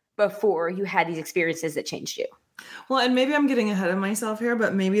were before you had these experiences that changed you. Well, and maybe I'm getting ahead of myself here,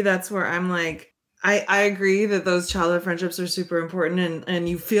 but maybe that's where I'm like, I agree that those childhood friendships are super important, and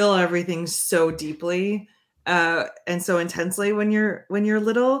you feel everything so deeply and so intensely when you're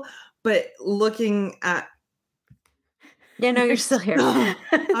little. But looking at, you're still here.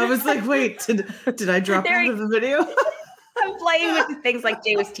 I was like, wait, did I drop out of the video? I'm playing with the things like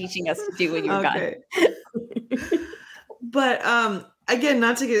Jay was teaching us to do when you're gone. But again,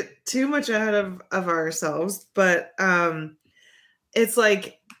 not to get too much ahead of ourselves, but it's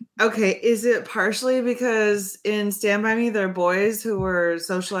like, okay, is it partially because in Stand By Me, they're boys who were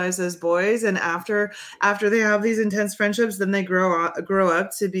socialized as boys, and after they have these intense friendships, then they grow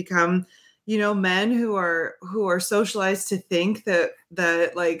up to become, men who are socialized to think that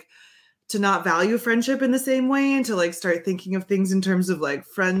like to not value friendship in the same way and to like start thinking of things in terms of like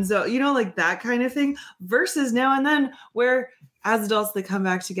friends, like that kind of thing, versus now and then where as adults they come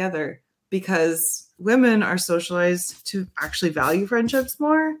back together because women are socialized to actually value friendships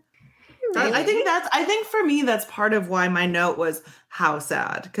more. Really? I think for me that's part of why my note was how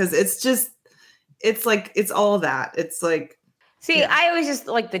sad, because it's like it's all that. It's like, see, yeah. I always just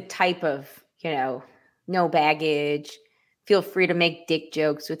like the type of, no baggage, feel free to make dick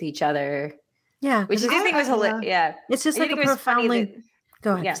jokes with each other. Yeah. Which I do think was hilarious. Yeah. It's just I like think a it was funny profoundly. that-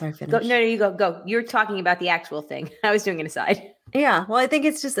 Go ahead. Yeah. Sorry, finish. Go, no, you go. You're talking about the actual thing. I was doing an aside. Yeah. Well, I think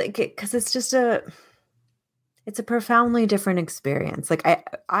it's just like, because it's just it's a profoundly different experience. Like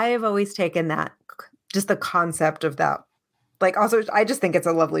I have always taken that, just the concept of that. Like, also, I just think it's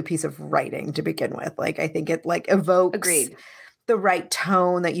a lovely piece of writing to begin with. Like, I think it like evokes Agreed. the right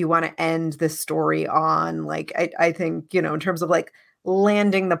tone that you want to end this story on. Like, I think, in terms of like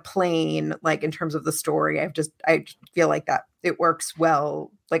landing the plane, like in terms of the story, I feel like that it works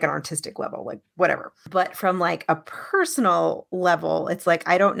well, like an artistic level, like whatever. But from like a personal level, it's like,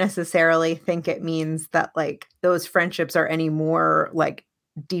 I don't necessarily think it means that like those friendships are any more like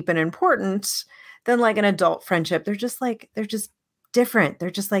deep and important than like an adult friendship. They're just different. They're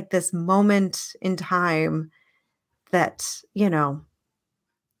just like this moment in time that,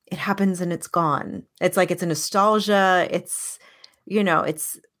 it happens and it's gone. It's like, it's a nostalgia. It's,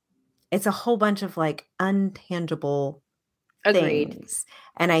 it's a whole bunch of like untangible Agreed. things.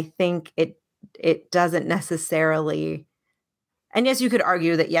 And I think it doesn't necessarily, and yes, you could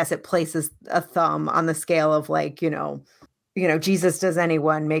argue that, yes, it places a thumb on the scale of like, Jesus does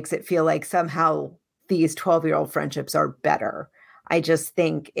anyone makes it feel like somehow these 12-year-old friendships are better. I just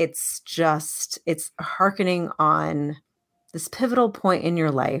think it's hearkening on this pivotal point in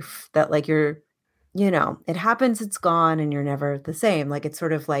your life that like it happens, it's gone, and you're never the same. Like, it's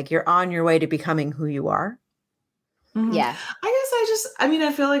sort of like you're on your way to becoming who you are. Mm-hmm. Yeah.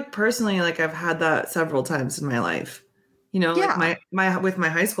 I feel like personally, like I've had that several times in my life, like my with my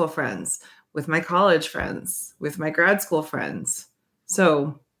high school friends, with my college friends, with my grad school friends.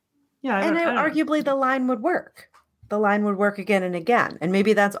 So yeah. Arguably the line would work. The line would work again and again. And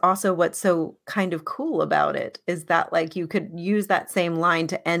maybe that's also what's so kind of cool about it, is that like you could use that same line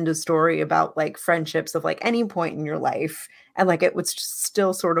to end a story about like friendships of like any point in your life, and like it would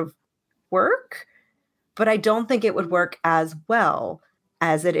still sort of work. But I don't think it would work as well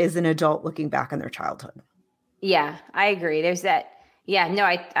as it is an adult looking back on their childhood. Yeah, I agree. There's that. Yeah, no,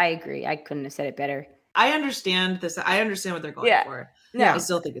 I agree. I couldn't have said it better. I understand this. I understand what they're going for. Yeah. I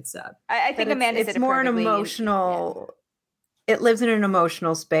still think it's sad. I think Amanda said it's it more an perfectly. emotional. It lives in an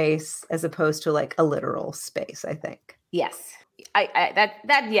emotional space as opposed to like a literal space, I think. Yes. But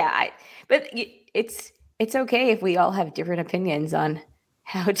it's okay if we all have different opinions on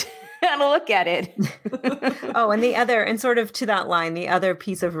how to look at it. Oh, and sort of to that line, the other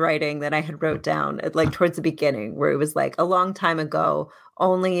piece of writing that I had wrote down like towards the beginning, where it was like a long time ago,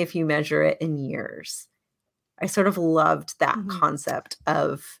 only if you measure it in years. I sort of loved that concept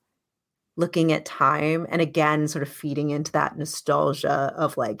of looking at time, and again, sort of feeding into that nostalgia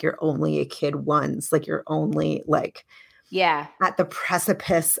of like, you're only a kid once, like you're only like, at the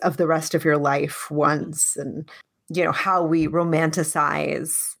precipice of the rest of your life once. And, how we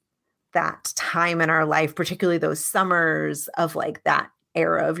romanticize that time in our life, particularly those summers of like that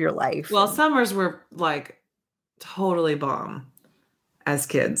era of your life. Well, summers were like totally bomb as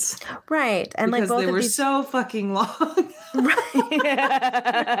kids. Right. And because like both they were so fucking long. Right.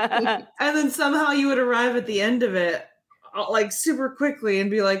 And then somehow you would arrive at the end of it like super quickly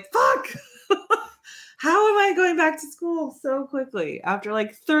and be like, fuck, how am I going back to school so quickly after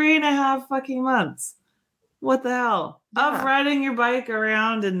like 3.5 fucking months? What the hell? Yeah. Of riding your bike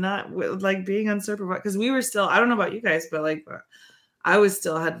around and not like being unsupervised. Because we were still, I don't know about you guys, but like I was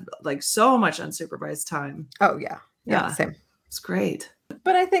still had like so much unsupervised time. Oh yeah. Yeah. Same. It's great.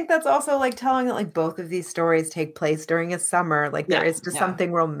 But I think that's also like telling that like both of these stories take place during a summer. Like there is just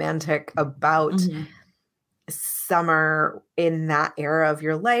something romantic about summer in that era of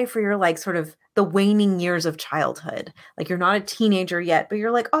your life, where you're like sort of the waning years of childhood. Like you're not a teenager yet, but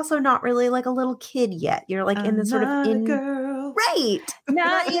you're like also not really like a little kid yet. You're like in the sort of girl. Right.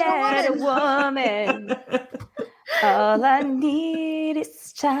 Not yet a woman. All I need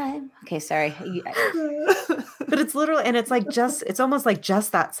is time. Okay, sorry. But it's literally, and it's like it's almost like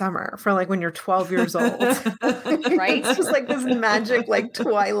just that summer for like when you're 12 years old. Right? It's just like this magic like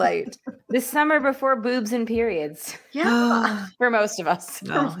twilight. The summer before boobs and periods. Yeah. For most of us.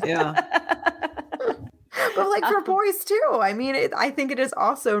 No, yeah. But But like for boys too. I mean, I think it is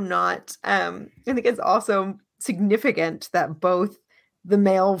also not. I think it's also significant that both the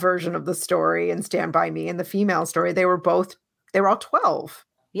male version of the story and Stand By Me and the female story, they were all 12.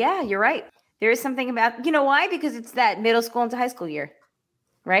 Yeah, you're right. There is something about, you know why? Because it's that middle school into high school year,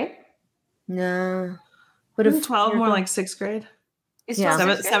 right? No. What if 12 more like 6th grade? Is Yeah.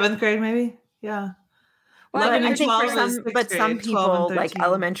 12 sixth grade? 7th grade, maybe? Yeah. Well, 11 I and think 12 for is some, 6th but some grade, 12 and people like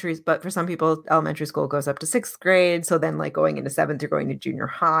 13. but for some people, elementary school goes up to 6th grade. So then like going into 7th, you're going to junior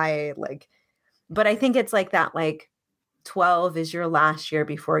high. Like, but I think it's like that, like 12 is your last year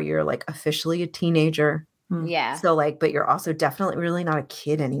before you're like officially a teenager. Yeah. So like, but you're also definitely really not a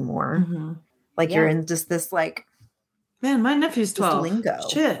kid anymore. Mm-hmm. Like Yeah. you're in just this like, Man, my nephew's 12. this lingo.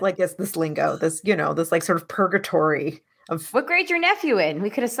 Shit. Like this lingo, this, this like sort of purgatory of. What grade's your nephew in? We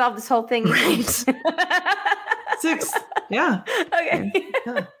could have solved this whole thing. Right. 6th. Yeah. Okay.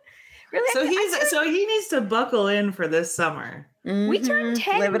 Yeah. Really? So he needs to buckle in for this summer. We turned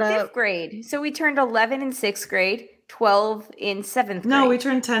 10 Live in it 5th up. grade. So we turned 11 in 6th grade, 12 in 7th grade. No, we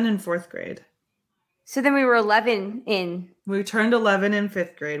turned 10 in 4th grade. So then we were 11 in We turned 11 in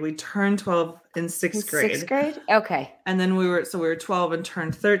 5th grade. We turned 12 in 6th grade. 6th grade? Okay. And then we were 12 and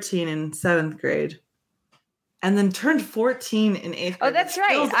turned 13 in 7th grade. And then turned 14 in 8th grade. Oh, that's which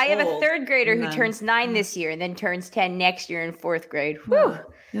right. feels I have a old. 3rd grader who And then- turns 9 this year and then turns 10 next year in 4th grade. Whew.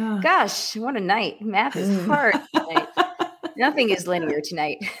 Yeah. Gosh, what a night. Math is hard tonight. Nothing is linear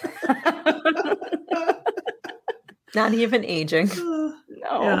tonight. Not even aging.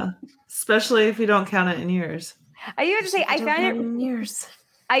 No. Yeah. Especially if you don't count it in years. I do have to say, I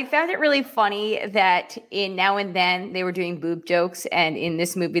found it really funny that in Now and Then they were doing boob jokes, and in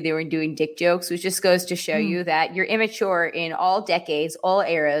this movie they were doing dick jokes, which just goes to show you that you're immature in all decades, all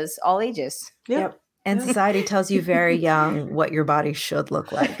eras, all ages. Yep. And society tells you very young what your body should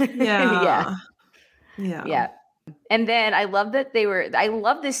look like. Yeah. Yeah. And then I love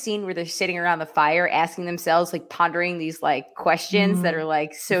this scene where they're sitting around the fire asking themselves, like pondering these like questions that are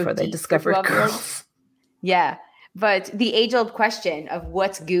like so Before they deep for discovered 12-year-olds. girls. Yeah. But the age-old question of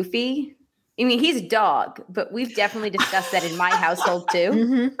what's Goofy? I mean, he's a dog, but we've definitely discussed that in my household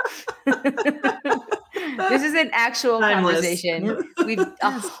too. This is an actual Timeless. Conversation we've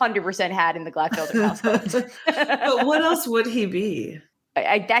 100% had in the Gladfelder household. But what else would he be?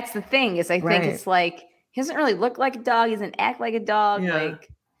 That's the thing is I think it's like, he doesn't really look like a dog. He doesn't act like a dog. Yeah.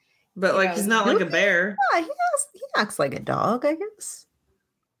 Like, But like he's not like a bear. Yeah, he acts like a dog, I guess.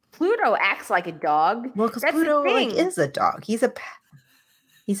 Pluto acts like a dog. Well, because That's the Pluto like thing. is a dog. He's a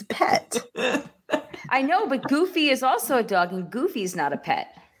pet. I know, but Goofy is also a dog, and Goofy's not a pet.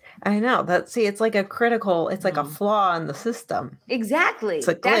 I know. It's like a flaw in the system. Exactly. It's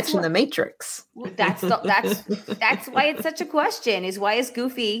a glitch in the matrix. That's why it's such a question. Is why is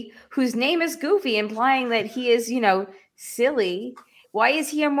Goofy, whose name is Goofy, implying that he is, silly? Why is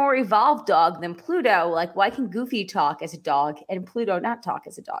he a more evolved dog than Pluto? Like, why can Goofy talk as a dog and Pluto not talk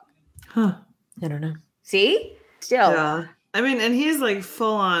as a dog? Huh. I don't know. See? Still. Yeah. I mean, and he's like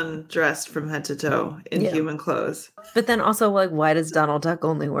full on dressed from head to toe in human clothes. But then also, like, why does Donald Duck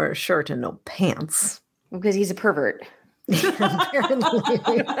only wear a shirt and no pants? Because he's a pervert. Apparently.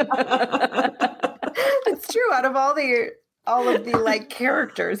 It's true. Out of all of the like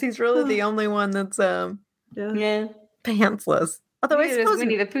characters, he's really the only one that's pantsless. Although I suppose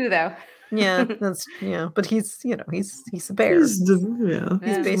Winnie the Pooh, though. Yeah, that's but he's he's a bear. He's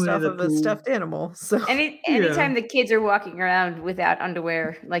based off of a stuffed animal. So anytime the kids are walking around without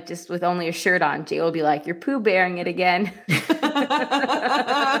underwear, like just with only a shirt on, Jay will be like, "You're Pooh bearing it again."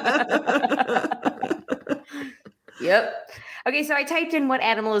 Yep. Okay, so I typed in what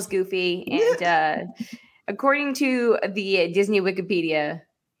animal is Goofy, and according to the Disney Wikipedia,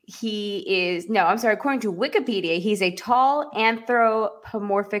 according to Wikipedia, he's a tall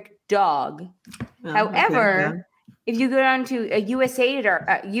anthropomorphic dog. However, if you go down to a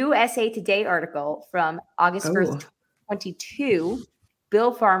USA Today article from August 1st, 2022,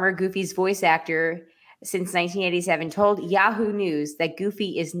 Bill Farmer, Goofy's voice actor since 1987, told Yahoo News that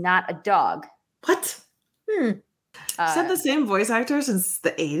Goofy is not a dog. What? Is that the same voice actor since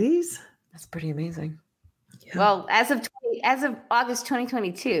the 80s? That's pretty amazing. Yeah. Well, as of August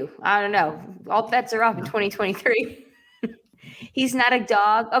 2022, I don't know. All bets are off in 2023. He's not a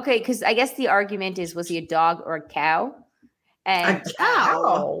dog. Okay, because I guess the argument was he a dog or a cow? And a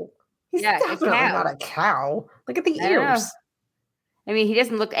cow? He's definitely not a cow. Look at the ears. I mean, he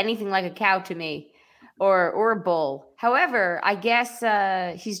doesn't look anything like a cow to me, or a bull. However, I guess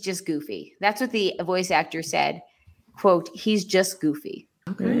he's just Goofy. That's what the voice actor said. Quote, he's just Goofy.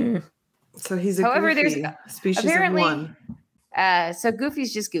 Okay. So he's a goofy species of one. So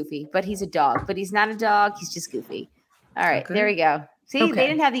Goofy's just Goofy, but he's a dog. But he's not a dog. He's just Goofy. All right, Okay. there we go. See, Okay. they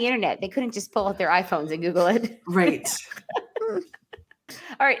didn't have the internet. They couldn't just pull out their iPhones and Google it. Right.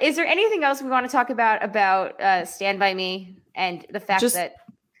 All right. Is there anything else we want to talk about Stand By Me and the fact that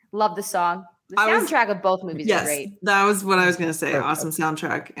love the song? The soundtrack of both movies is great. That was what I was going to say. Okay. Awesome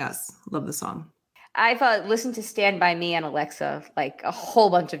soundtrack. Yes. Love the song. I've listened to Stand By Me on Alexa like a whole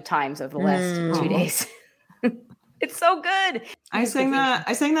bunch of times over the last 2 days. It's so good. I sang that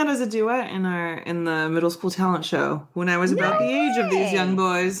as a duet in the middle school talent show when I was about the age of these young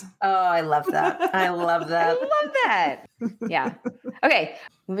boys. Oh, I love that. I love that. I love that. Yeah. Okay.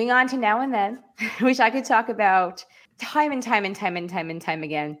 Moving on to Now and Then, which I could talk about time and time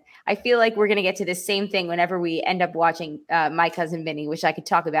again. I feel like we're going to get to the same thing whenever we end up watching My Cousin Vinny, which I could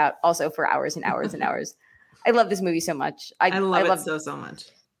talk about also for hours and hours and hours. I love this movie so much. I love it so much.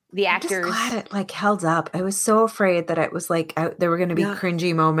 The actors. I'm just glad it like held up. I was so afraid that it was like there were going to be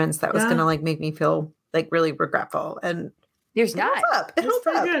cringy moments that was going to like make me feel like really regretful. And there's not. It was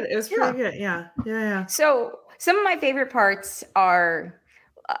pretty up. good. It was pretty good. Yeah. So some of my favorite parts are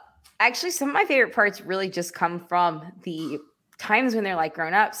actually some of my favorite parts really just come from the times when they're like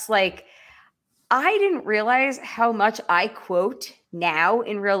grown-ups. Like I didn't realize how much I quote now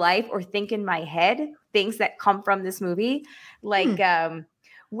in real life or think in my head things that come from this movie. Like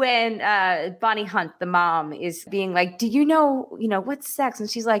when Bonnie Hunt, the mom, is being like, do you know, what's sex? And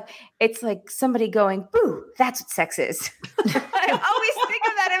she's like, it's like somebody going, boo, that's what sex is. I always think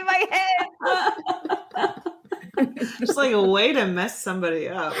of that in my head. Just like a way to mess somebody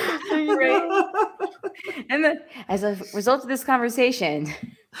up. Right. And then as a result of this conversation,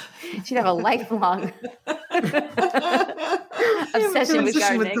 she'd have a lifelong obsession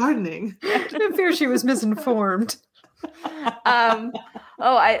with gardening. I fear she was misinformed.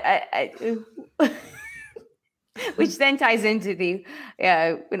 Which then ties into the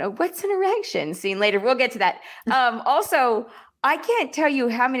what's an erection scene later. We'll get to that. Also, I can't tell you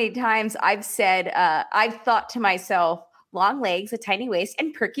how many times I've said I've thought to myself, long legs, a tiny waist,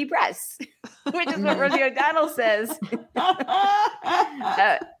 and perky breasts, which is what Rosie O'Donnell says.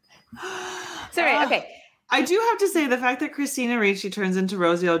 Okay. I do have to say the fact that Christina Ricci turns into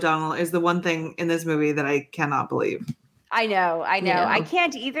Rosie O'Donnell is the one thing in this movie that I cannot believe. I know. Yeah. I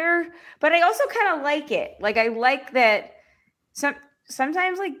can't either, but I also kind of like it. Like I like that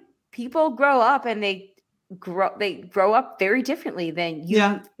sometimes like people grow up and they grow up very differently than you.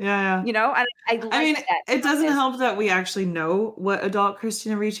 Yeah. You know, I mean, that. It doesn't help that we actually know what adult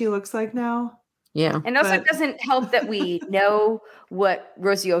Christina Ricci looks like now. Yeah. And also it doesn't help that we know what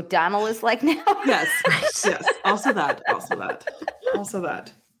Rosie O'Donnell is like now. Yes. Also that.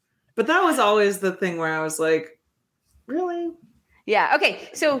 But that was always the thing where I was like, really? Yeah. Okay.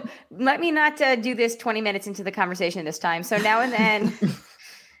 So let me not do this 20 minutes into the conversation this time. So Now and Then,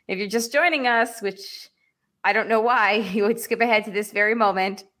 if you're just joining us, which I don't know why you would skip ahead to this very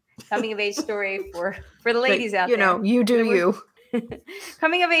moment, coming of age story for the ladies out there. You do you.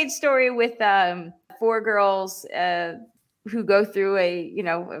 Coming of age story with 4 girls who go through a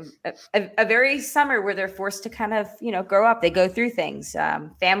very summer where they're forced to kind of grow up. They go through things,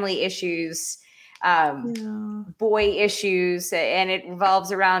 family issues, boy issues, and it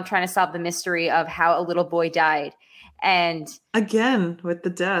revolves around trying to solve the mystery of how a little boy died. And again with the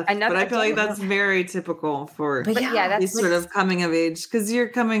death, but I feel like that's very typical for these sort of coming of age, because you're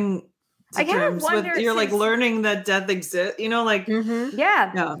coming to terms with, you're like learning that death exists,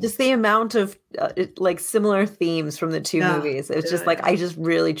 just the amount of like similar themes from the two movies. It's just like I just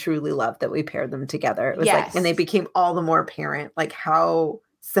really truly love that we paired them together. It was like, and they became all the more apparent like how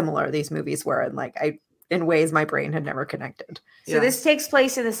similar these movies were, and like in ways my brain had never connected. So this takes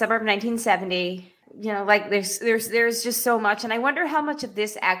place in the summer of 1970. Like there's just so much, and I wonder how much of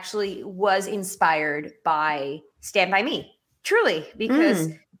this actually was inspired by Stand By Me, truly, because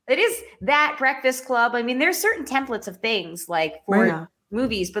it is that Breakfast Club. I mean, there's certain templates of things like for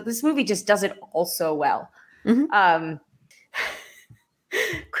movies, but this movie just does it all so well.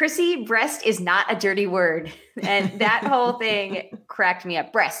 Chrissy, breast is not a dirty word, and that whole thing cracked me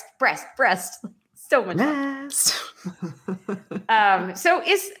up. Breast, so much fun. So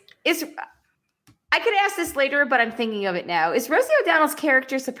is I could ask this later, but I'm thinking of it now. Is Rosie O'Donnell's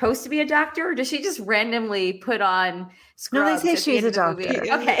character supposed to be a doctor, or does she just randomly put on scrubs? No, they say she's a doctor.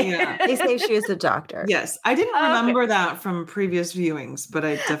 Okay. Yeah. They say she is a doctor. Yes. I didn't remember that from previous viewings, but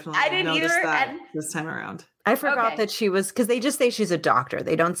I definitely didn't noticed either, that this time around. I forgot that she was, because they just say she's a doctor.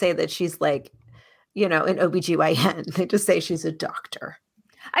 They don't say that she's like, an OBGYN. They just say she's a doctor.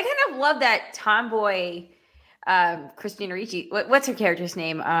 I kind of love that tomboy Christina Ricci. What's her character's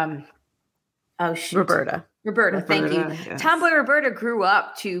name? Oh, shoot. Roberta. Roberta, thank you. Roberta, yes. Tomboy Roberta grew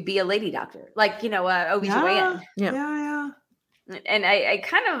up to be a lady doctor, like, OBGYN. Yeah. And I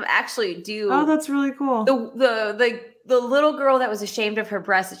kind of actually do. Oh, that's really cool. The little girl that was ashamed of her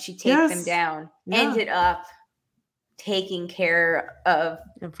breasts that she taped them down ended up taking care of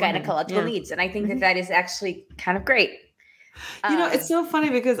gynecological needs. And I think that is actually kind of great. It's so funny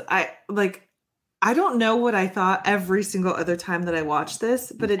because I don't know what I thought every single other time that I watched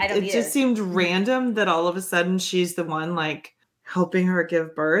this, but it just seemed random that all of a sudden she's the one like helping her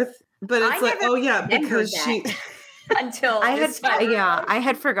give birth. But it's like, oh yeah, because she until I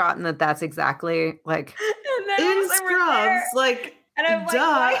had forgotten that that's exactly like in Scrubs, like, and I'm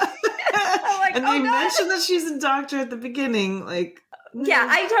duh. Like, and they mentioned that she's a doctor at the beginning, like, yeah,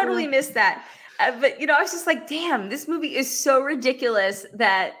 I totally missed that. But I was just like, damn, this movie is so ridiculous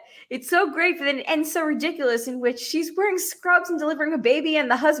that it's so great, but then it ends so ridiculous in which she's wearing scrubs and delivering a baby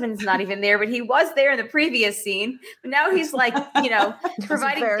and the husband's not even there, but he was there in the previous scene. But now he's like,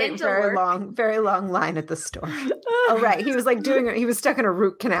 providing dental work. Very long line at the store. Oh, right. He was like he was stuck in a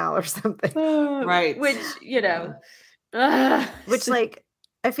root canal or something. Right. Which, which like,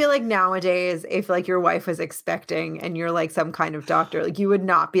 I feel like nowadays, if like your wife was expecting and you're like some kind of doctor, like you would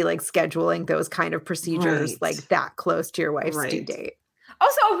not be like scheduling those kind of procedures like that close to your wife's due date.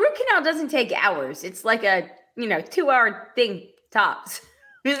 Also, a root canal doesn't take hours. It's like a 2-hour thing tops,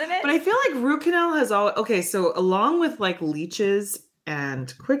 isn't it? But I feel like root canal has so along with like leeches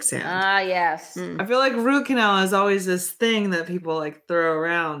and quicksand. Yes. I feel like root canal is always this thing that people like throw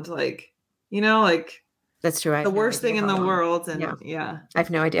around, like, like. That's true. The worst thing in the world. And I have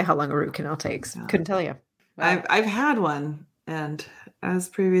no idea how long a root canal takes. Couldn't tell you. Wow. I've had one, and as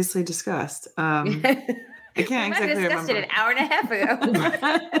previously discussed, I can't exactly remember. It an hour and a half ago.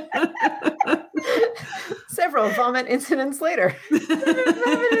 Several vomit incidents later.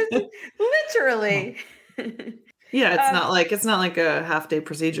 Literally. Yeah, it's not like a half-day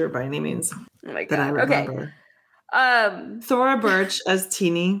procedure by any means. Oh my God. That I remember. Okay. Thora Birch as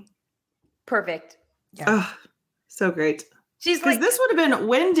Teenie. Perfect. Yeah. Oh, so great. She's like, this would have been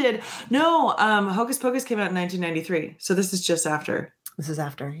Hocus Pocus came out in 1993, so this is just after. This is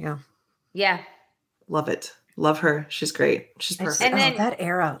after, yeah. Yeah. Love it. Love her. She's great. She's perfect. And then that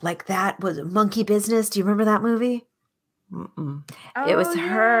era, like that was Monkey Business. Do you remember that movie? Mm-mm. It was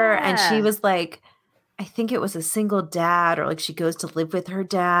her, and she was like, I think it was a single dad, or like she goes to live with her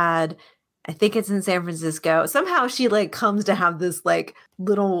dad. I think it's in San Francisco. Somehow she like comes to have this like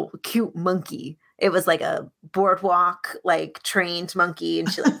little cute monkey. It was like a boardwalk, like trained monkey,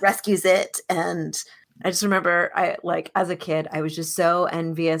 and she like rescues it. And I just remember as a kid, I was just so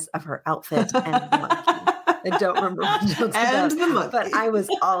envious of her outfit and the monkey. I don't remember what it was about, the monkey. But I was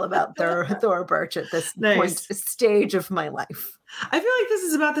all about Thora Birch at this stage of my life. I feel like this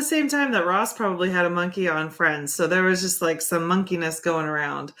is about the same time that Ross probably had a monkey on Friends. So there was just like some monkeyness going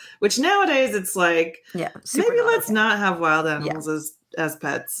around, which nowadays it's like, maybe let's not have wild animals as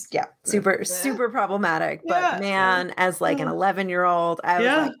pets. Yeah. Super problematic. But man, as like an 11-year-old, I was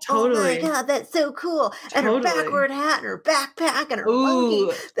like, totally. Oh my God, that's so cool. And her backward hat and her backpack and her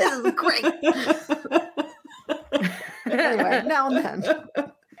monkey. This is great. Anyway, now and then.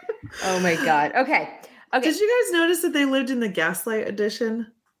 Oh my God. Okay. Did you guys notice that they lived in the Gaslight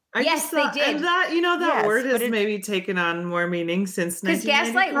Edition? Yes, they did. And that word has maybe taken on more meaning since 1995.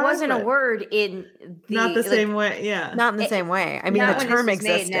 Because gaslight wasn't a word in the... Not the same way, yeah. Not in the same way. I mean, the term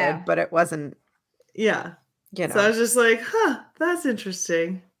existed, but it wasn't... Yeah. So I was just like, that's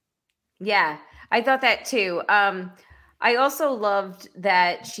interesting. Yeah, I thought that too. I also loved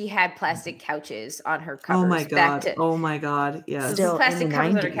that she had plastic couches on her covers. Oh my God. Yes. Still plastic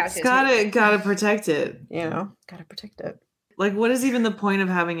covers on her couches. Gotta protect it. Gotta protect it. Like, what is even the point of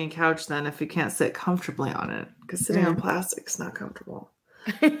having a couch then if you can't sit comfortably on it? Because sitting on plastic is not comfortable.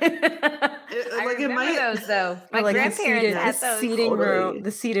 I remember those though. My grandparents had those.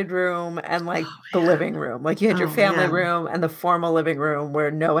 The seated room, and like the living room. Like you had your family room and the formal living room where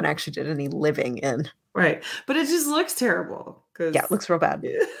no one actually did any living in. Right, but it just looks terrible. Yeah, it looks real bad.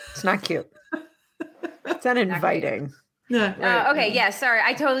 It's not cute. It's uninviting. Yeah. Okay. Yeah. Sorry,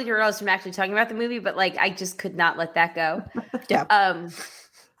 I totally derailed from actually talking about the movie, but like I just could not let that go. Yeah.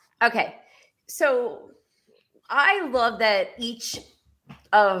 Okay. So I love that each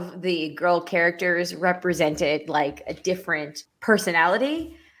of the girl characters represented like a different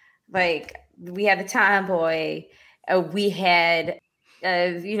personality. Like we had the tomboy, we had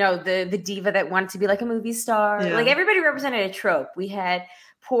the diva that wanted to be like a movie star. Like everybody represented a trope. We had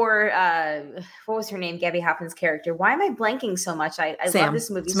poor what was her name? Gabby Hoffman's character. Why am I blanking so much? I love this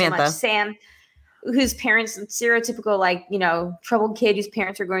movie so much. Sam. whose parents, stereotypical, like, you know, troubled kid whose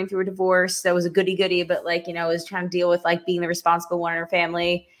parents were going through a divorce, that was a goody goody, but like, you know, was trying to deal with like being the responsible one in her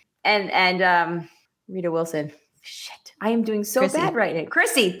family. And Rita Wilson. Shit, I am doing so Chrissy. bad right now.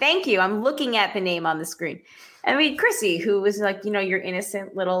 Chrissy, thank you. I'm looking at the name on the screen. I mean, Chrissy, who was like, you know, your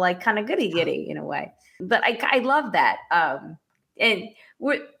innocent little, like, kind of goody goody in a way. But I love that. And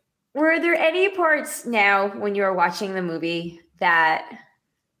were there any parts now when you were watching the movie that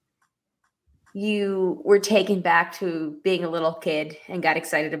you were taken back to being a little kid and got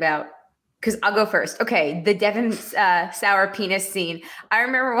excited about? Because I'll go first. Okay, the Devin sour penis scene. I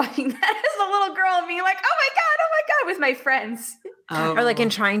remember watching that as a little girl and being like, oh my God, with my friends. Or like in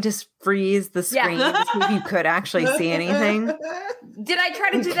trying to freeze the screen to see if you could actually see anything. Did I try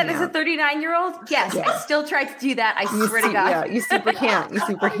to do that as a 39-year-old? Yes, I still tried to do that. I swear to God. Yeah, you super can't. You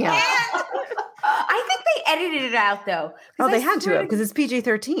super can't. I think they edited it out though. Oh, they had to have because it's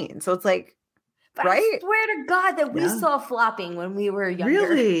PG-13. So it's like, right? I swear to God that we saw flopping when we were younger.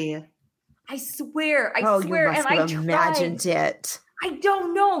 Really? I swear. You must have imagined it. I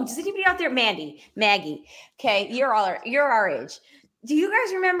don't know. Does anybody out there, Maggie? Okay, you're our age. Do you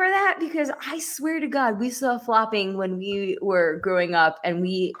guys remember that? Because I swear to God, we saw flopping when we were growing up, and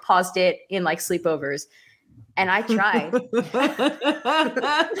we paused it in like sleepovers. And I tried, and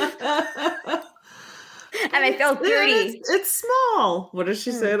I felt dirty. It's small. What does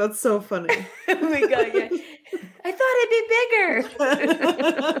she say? That's so funny. Oh my God! Yeah. I thought it'd be bigger.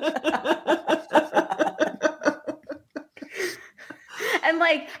 And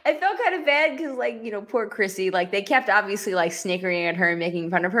like, I felt kind of bad because, like, you know, poor Chrissy, like, they kept obviously like snickering at her and making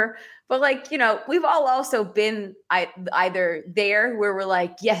fun of her. But like, you know, we've all also been either there where we're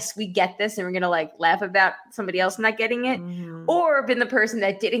like, yes, we get this, and we're gonna like laugh about somebody else not getting it, or been the person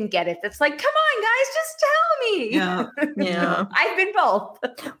that didn't get it. That's like, come on, guys, just tell me. Yeah. I've been both.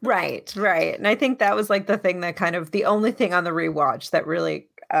 Right. And I think that was like the thing that kind of the only thing on the rewatch that really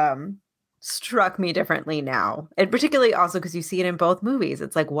struck me differently now. And particularly also because you see it in both movies.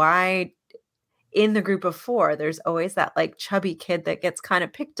 It's like, why in the group of four, there's always that like chubby kid that gets kind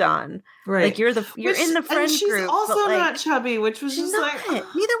of picked on. Right. Like you're in the friend she's group. She's also but, like, not chubby, which was just like, neither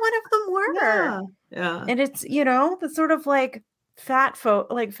one of them were. Yeah. And it's, you know, the sort of like fat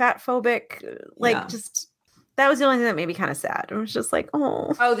phobic, like just, that was the only thing that made me kind of sad. It was just like,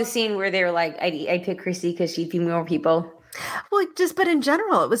 oh, the scene where they're like, I pick Chrissy because she'd be more people. Well, but in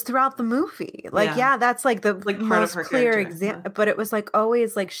general, it was throughout the movie. Like, that's like the like most clear example. But it was like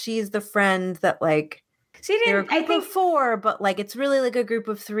always like she's the friend that like they're a group of four, but like it's really like a group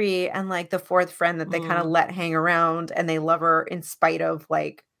of three, and like the fourth friend that they kind of let hang around, and they love her in spite of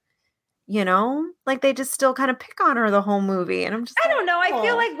like, you know, like they just still kind of pick on her the whole movie. And I'm just, I don't know. I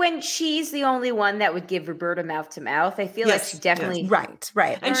feel like when she's the only one that would give Roberta mouth to mouth, I feel like she definitely right.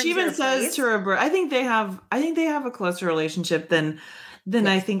 And she even says to Roberta, I think they have a closer relationship than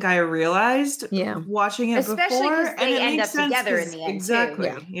I think I realized watching it especially before. Especially because they end up together in the end.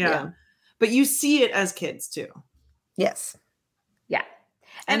 Exactly. Too. Yeah. But you see it as kids too. Yes. Yeah.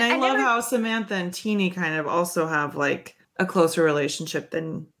 And I love how Samantha and Teeny kind of also have like a closer relationship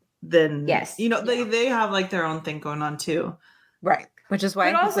than yes, you know, they have like their own thing going on too, right? Which is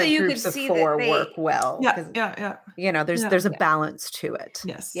why I think like groups of four work well. Yeah. You know, there's a balance to it.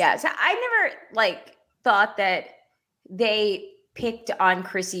 Yes. Yeah. So I never like thought that they picked on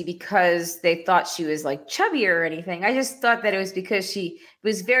Chrissy because they thought she was like chubby or anything. I just thought that it was because she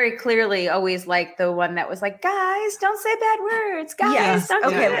was very clearly always like the one that was like, guys, don't say bad words. Guys, don't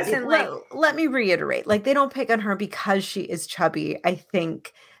do this. And let me reiterate, like they don't pick on her because she is chubby. I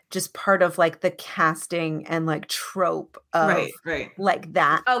think just part of like the casting and like trope of like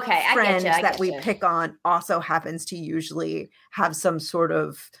that friend that we pick on also happens to usually have some sort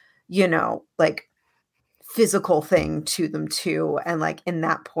of, you know, like physical thing to them too. And like in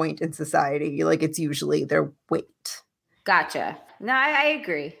that point in society, like it's usually their weight. Gotcha. No, I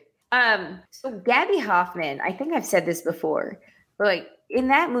agree. So Gabby Hoffman, I think I've said this before, but like in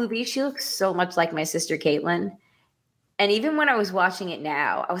that movie, she looks so much like my sister Caitlin. And even when I was watching it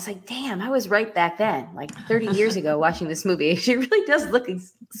now, I was like, damn, I was right back then, like 30 years ago watching this movie. She really does look,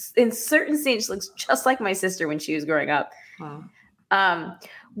 in certain scenes, she looks just like my sister when she was growing up. Wow.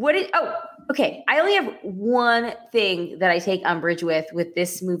 Okay. I only have one thing that I take umbrage with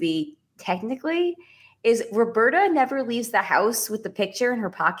this movie, technically, is Roberta never leaves the house with the picture in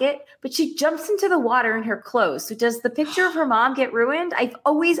her pocket, but she jumps into the water in her clothes. So does the picture of her mom get ruined? I've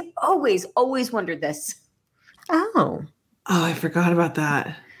always wondered this. Oh, I forgot about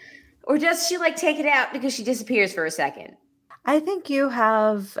that. Or does she like take it out because she disappears for a second? I think you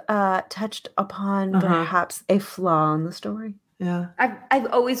have touched upon perhaps a flaw in the story. Yeah. I've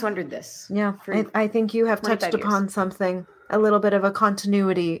always wondered this. Yeah, For I think you have 25 touched years. upon something, a little bit of a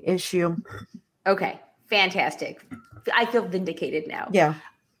continuity issue. Okay, fantastic. I feel vindicated now. Yeah.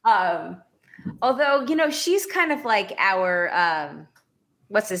 Although, she's kind of like our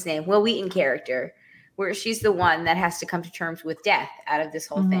what's his name? Will Wheaton character, where she's the one that has to come to terms with death out of this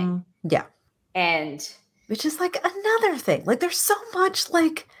whole thing. Yeah. And which is like another thing. Like there's so much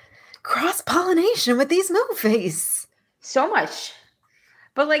like cross-pollination with these movies. So much.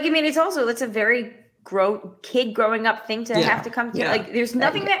 But like, I mean, it's a very kid growing up thing to have to come to. Like, there's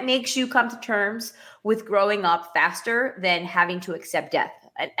nothing that makes you come to terms with growing up faster than having to accept death.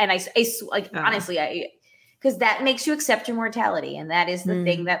 And honestly, because that makes you accept your mortality, and that is the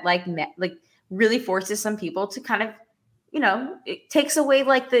thing that like really forces some people to kind of, it takes away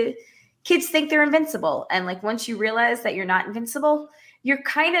like the kids think they're invincible, and like once you realize that you're not invincible, you're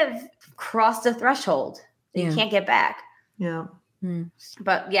kind of crossed a threshold that you can't get back. Yeah.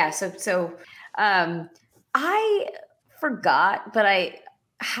 But yeah, so I forgot,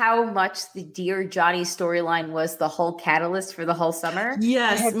 how much the Dear Johnny storyline was the whole catalyst for the whole summer.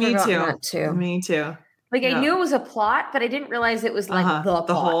 Yes, me too. Me too. Like I knew it was a plot, but I didn't realize it was like the plot.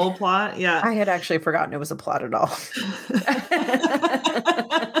 Whole plot. Yeah. I had actually forgotten it was a plot at all.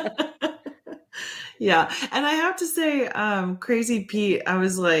 Yeah. And I have to say, Crazy Pete, I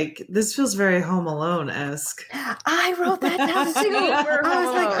was like, this feels very Home Alone-esque. I wrote that down too. I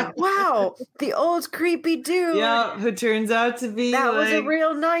was like, wow, the old creepy dude. Yeah, who turns out to be that was a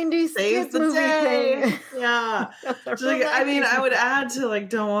real 90s kids movie thing. Yeah. Like, I mean, I would add to like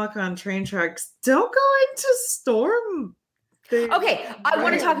Don't Walk on Train Tracks. Don't go into storm. Okay, I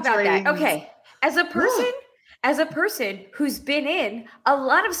want to talk about that. Okay. As a person who's been in a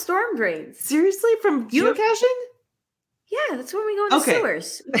lot of storm drains. Seriously? From geocaching? Yeah, that's when we go in the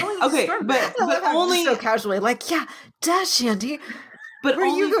sewers. But only so casually, like, yeah, duh, Shandy. But where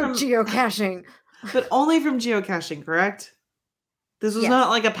you go geocaching? But only from geocaching, correct? This was not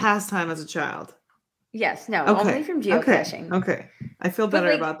like a pastime as a child. Yes, no, only from geocaching. Okay. I feel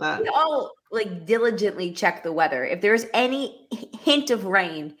better about that. We all like diligently check the weather. If there's any hint of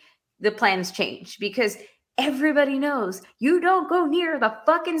rain, the plans change because everybody knows you don't go near the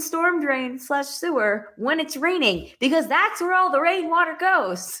fucking storm drain / sewer when it's raining because that's where all the rainwater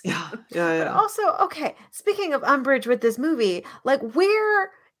goes. Yeah. But also, okay, speaking of umbrage with this movie, like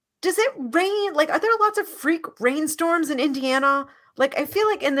where does it rain? Like, are there lots of freak rainstorms in Indiana? Like, I feel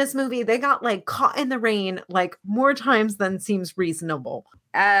like in this movie, they got like caught in the rain like more times than seems reasonable.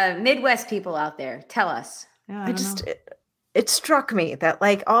 Midwest people out there, tell us. Yeah, it struck me that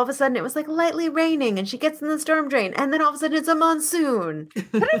like all of a sudden it was like lightly raining and she gets in the storm drain and then all of a sudden it's a monsoon.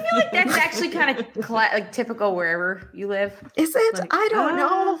 But I feel like that's actually kind of like typical wherever you live. Is it? Like, I don't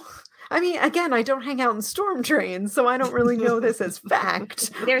know. I mean, again, I don't hang out in storm drains, so I don't really know this as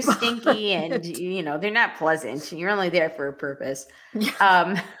fact. They're stinky and, they're not pleasant. You're only there for a purpose.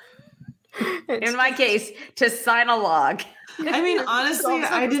 Yeah. In my case, to sign a log. I mean, honestly,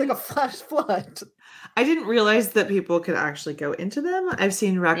 I didn't like a flash flood. I didn't realize that people could actually go into them. I've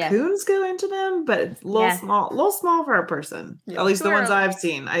seen raccoons go into them, but it's a little small for a person. Yeah. At least the ones I've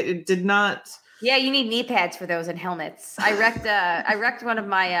seen. It did not. Yeah, you need knee pads for those and helmets. I wrecked one of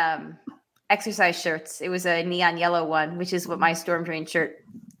my exercise shirts. It was a neon yellow one, which is what my storm drain shirt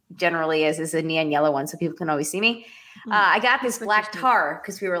generally is a neon yellow one, so people can always see me. I got this black tar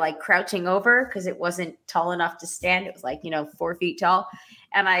because we were like crouching over because it wasn't tall enough to stand. It was like 4 feet tall,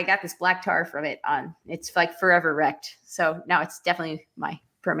 and I got this black tar from it on. It's like forever wrecked. So now it's definitely my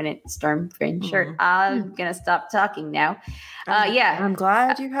permanent storm drain shirt. I'm gonna stop talking now. I'm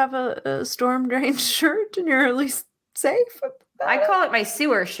glad you have a storm drain shirt and you're at least safe. I call it my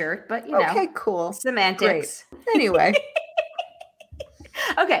sewer shirt, but okay, cool, semantics. Great. Anyway.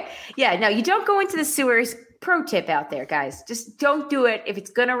 Okay. Yeah. No, you don't go into the sewers. Pro tip out there, guys. Just don't do it if it's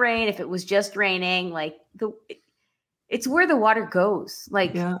gonna rain. If it was just raining, like it's where the water goes.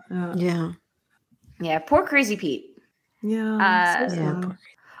 Like yeah. Poor Crazy Pete. Yeah.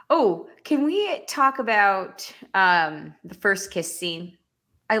 Oh, can we talk about the first kiss scene?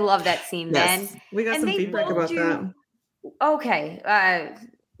 I love that scene. Yes. Then we got some feedback about that. Okay.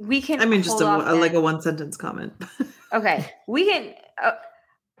 We can. I mean, just like a one sentence comment. Okay, we can.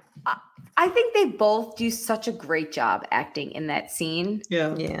 I think they both do such a great job acting in that scene. Yeah.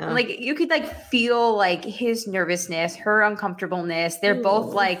 Like you could like feel like his nervousness, her uncomfortableness. They're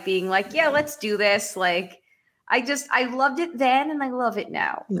both like being like, yeah, let's do this. Like, I loved it then and I love it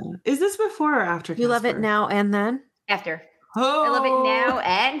now. Yeah. Is this before or after? You love it now and then? After. Oh. I love it now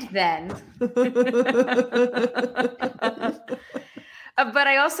and then. But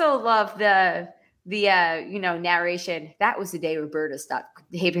I also love narration. That was the day Roberta stopped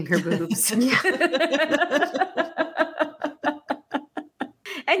having her boobs.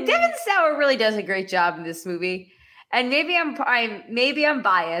 And Devin Sauer really does a great job in this movie. And maybe I'm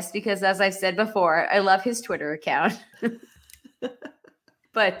biased because, as I've said before, I love his Twitter account.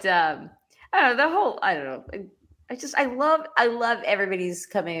 But I don't know, I don't know. I love everybody's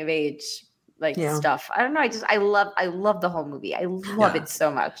coming of age stuff. I don't know. I love the whole movie. I love it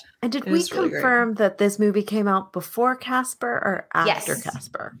so much. And did we confirm that this movie came out before Casper or after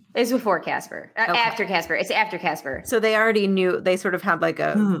Casper? It's before Casper. Okay. After Casper. It's after Casper. So they already knew, they sort of had like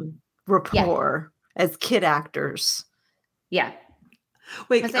a rapport as kid actors. Yeah.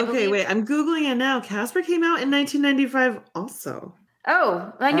 Wait, I'm Googling it now. Casper came out in 1995 also.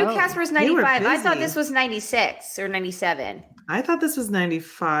 Oh, I knew Casper was 95. I thought this was 96 or 97. I thought this was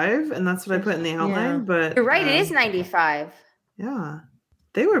 95, and that's what I put in the outline. But you're right, it is 95. Yeah,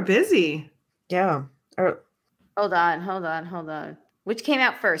 they were busy. Yeah. Hold on. Which came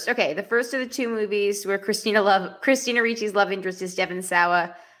out first? Okay, the first of the two movies where Christina Ricci's love interest is Devin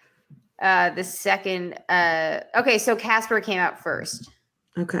Sawa. The second, so Casper came out first.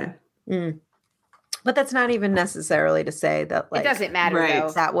 Okay. But that's not even necessarily to say that it doesn't matter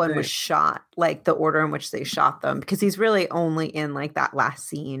though. That one was shot, like the order in which they shot them, because he's really only in like that last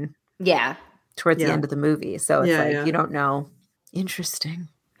scene. Yeah. Towards the end of the movie. So it's you don't know. Interesting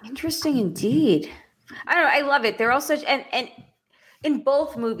indeed. I don't know. I love it. They're all such, and in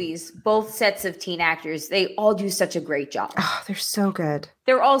both movies, both sets of teen actors, they all do such a great job. Oh, they're so good.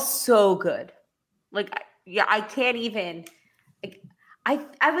 They're all so good. I can't even.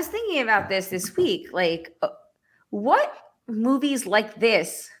 I was thinking about this week. What movies like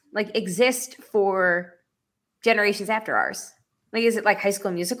this exist for generations after ours? Is it like High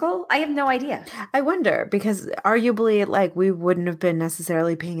School Musical? I have no idea. I wonder, because arguably, we wouldn't have been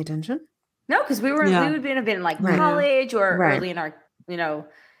necessarily paying attention. No, because we would have been in college or early in our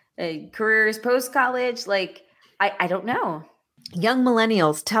careers, post college. I don't know. Young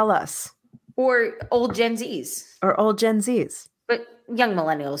millennials, tell us. Or old Gen Zs. But young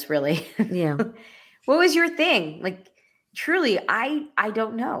millennials, really. Yeah. What was your thing? Truly, I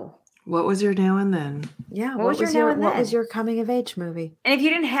don't know. What was your now and then? Yeah. What was your coming of age movie? And if you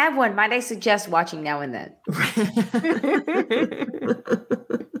didn't have one, might I suggest watching Now and Then?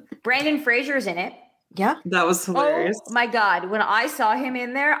 Brandon Fraser's in it. Yeah. That was hilarious. Oh my God. When I saw him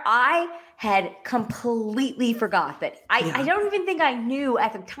in there, I had completely forgot that. I don't even think I knew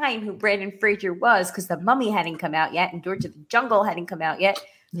at the time who Brandon Fraser was, because The Mummy hadn't come out yet and George of the Jungle hadn't come out yet.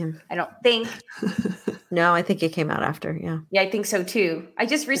 Yeah. I don't think. No, I think it came out after. Yeah. Yeah, I think so too. I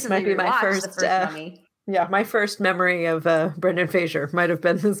just recently rewatched the first Mummy. Yeah, my first memory of Brendan Fraser might have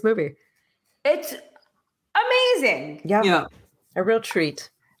been this movie. It's amazing. Yeah. A real treat.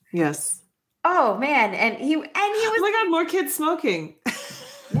 Yes. Oh man, and he was. Oh my God, more kids smoking.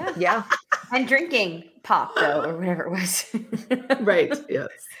 Yeah. And drinking pop though, or whatever it was. Right. Yes.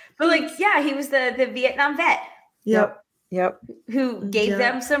 But he was the Vietnam vet. Yep. Who gave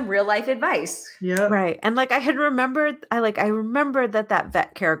them some real life advice. Yeah. Right. And I had remembered, I remembered that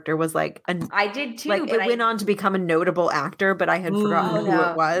vet character was I did too. But it went on to become a notable actor, but I had forgotten who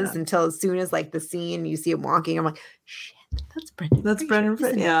it was until as soon as the scene you see him walking, I'm like, shit, that's Brendan. That's Brendan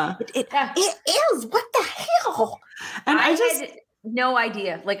Fraser. Yeah. It is. What the hell? And I just had no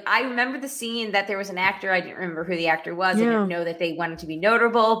idea. I remember the scene that there was an actor. I didn't remember who the actor was. I didn't know that they wanted to be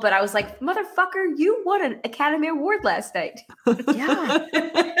notable, but I was like, motherfucker, you won an Academy Award last night. Yeah.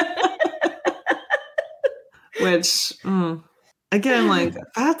 Which, again,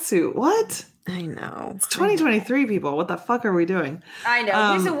 fat suit. What? I know. It's 2023, people. What the fuck are we doing? I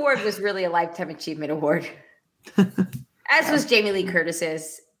know. His award was really a Lifetime Achievement Award. As was Jamie Lee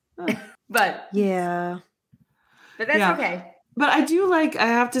Curtis's. But yeah. But that's okay. But I do I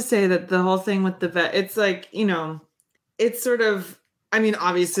have to say that the whole thing with the vet, it's it's sort of,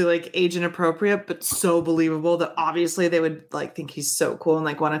 obviously age inappropriate, but so believable that obviously they would think he's so cool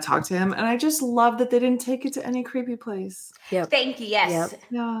and want to talk to him. And I just love that they didn't take it to any creepy place. Yeah. Thank you. Yes. Yep.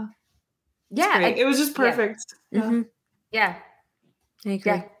 Yeah. Yeah. It was just perfect. Yeah. Mm-hmm. Yeah. I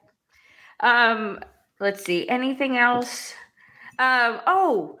agree. Yeah. Let's see. Anything else?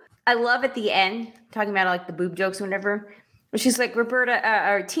 I love at the end, talking about the boob jokes or whatever. She's like, Roberta,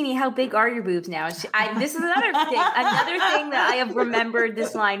 or Teeny, how big are your boobs now? This is another thing that I have remembered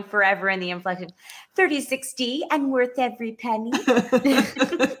this line forever in the inflection. 30-60 and worth every penny.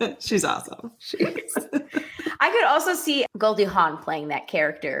 She's awesome. I could also see Goldie Hawn playing that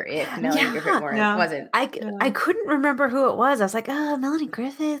character if Melanie Griffith wasn't. I couldn't remember who it was. I was like, oh, Melanie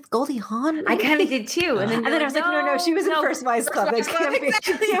Griffith, Goldie Hawn. I kind of did too. And then I was like, no, she was in First Wives Club. That can't be.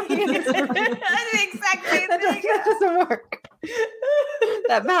 Exactly. That doesn't work.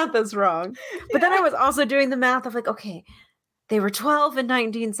 That math is wrong. But then I was also doing the math of like, okay, they were 12 in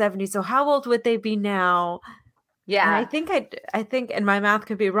 1970. So how old would they be now? Yeah. And I think, and my math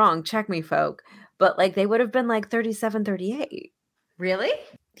could be wrong. Check me, folk. But like they would have been like 37, 38. Really?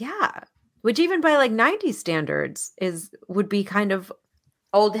 Yeah. Which even by like 90 standards would be kind of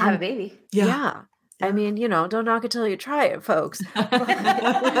old to have a baby. Yeah. I mean, don't knock it till you try it, folks.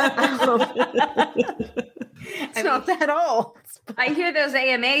 It's not that old. I hear those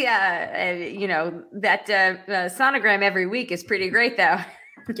AMA, that sonogram every week is pretty great, though.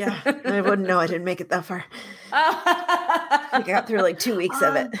 Yeah, I wouldn't know. I didn't make it that far. I got through like 2 weeks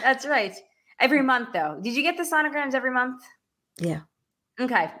of it. That's right. Every month, though. Did you get the sonograms every month? Yeah.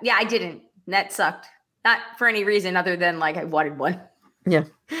 Okay. Yeah, I didn't. That sucked. Not for any reason other than like I wanted one. Yeah.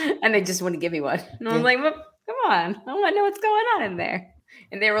 And they just wouldn't give me one. And I was like, well, come on. I want to know what's going on in there.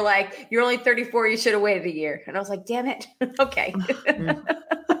 And they were like, you're only 34. You should have waited a year. And I was like, damn it. Okay.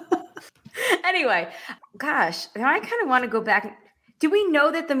 Anyway, gosh, I kind of want to go back. Do we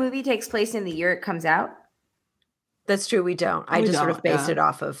know that the movie takes place in the year it comes out? That's true. We don't. I just sort of based it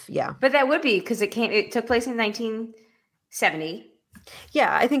off of, But that would be because it took place in 1970.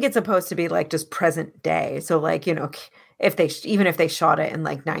 Yeah, I think it's supposed to be like just present day. So like, if they shot it in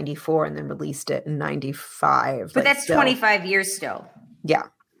like 94 and then released it in 95. But that's 25 years still. Yeah.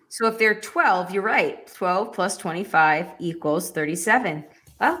 So if they're 12, you're right. 12 plus 25 equals 37.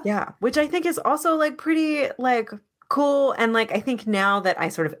 Well, yeah, which I think is also like pretty like cool. And like, I think now that I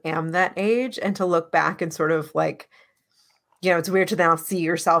sort of am that age and to look back and sort of like, it's weird to now see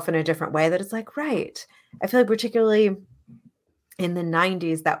yourself in a different way that it's like, right. I feel like particularly in the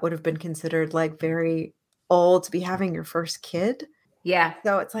 90s, that would have been considered like very old to be having your first kid. Yeah.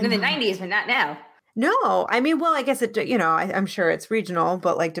 So it's like in the 90s, but not now. No, I mean, well, I guess it, I'm sure it's regional,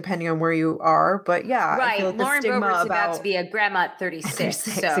 but like depending on where you are, but yeah. Right. I feel like Lauren Boebert's about to be a grandma at 36.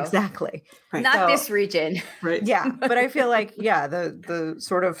 So. Exactly. Right. Not this region. Right. Yeah. But I feel like, the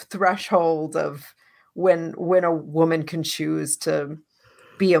sort of threshold of when a woman can choose to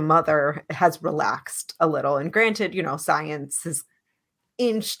be a mother has relaxed a little. And granted, science has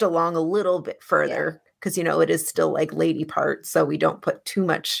inched along a little bit further because, it is still like lady parts. So we don't put too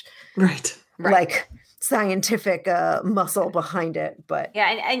much. Right. Like scientific muscle behind it, but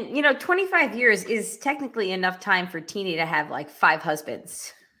and 25 years is technically enough time for Teeny to have like 5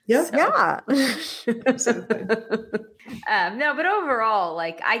 husbands. Yep. So. Yeah. No, but overall,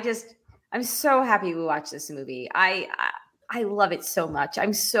 like I'm so happy we watched this movie. I love it so much.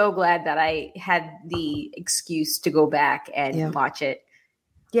 I'm so glad that I had the excuse to go back and watch it.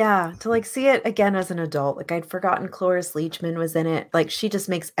 Yeah, to like see it again as an adult. Like I'd forgotten Cloris Leachman was in it. Like she just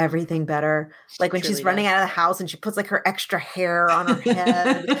makes everything better. Like when she's running out of the house and she puts like her extra hair on her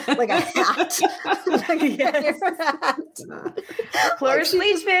head, like a hat. Like a hat. Cloris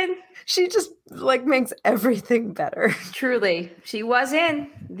Leachman. She just like makes everything better. Truly. She was in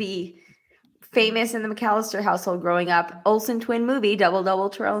the famous in the McAllister household growing up Olsen twin movie, Double Double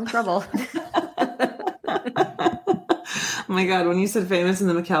Trouble in Trouble. Oh my God, when you said famous in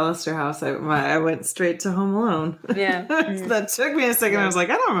the McAllister house, I went straight to Home Alone. Yeah. That took me a second. I was like,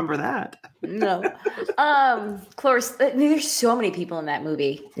 I don't remember that. No. Cloris, there's so many people in that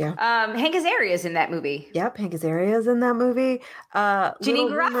movie. Yeah. Hank Azaria's in that movie. Yep, Hank Azaria's in that movie. Janine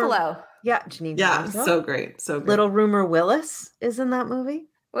Garofalo. Janine Garofalo. So great. So good. Little Rumor Willis is in that movie.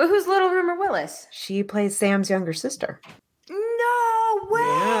 Well, who's Little Rumor Willis? She plays Sam's younger sister. No way!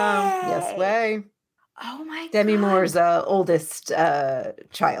 Yeah. Yes way. Oh my God. Demi Moore's oldest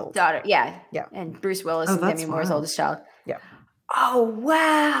child. Daughter, yeah. Yeah. And Bruce Willis and Demi Moore's oldest child. Yeah. Oh,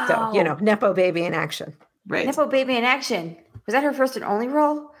 wow. So, Nepo baby in action. Right. Nepo baby in action. Was that her first and only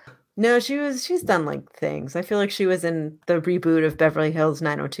role? No, she's done like things. I feel like she was in the reboot of Beverly Hills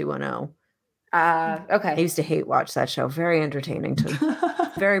 90210. Okay. I used to watch that show. Very entertaining too.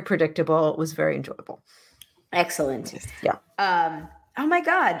 Very predictable. It was very enjoyable. Excellent. Yeah. Oh my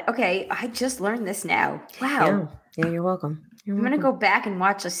God. Okay. I just learned this now. Wow. Yeah, you're welcome. I'm going to go back and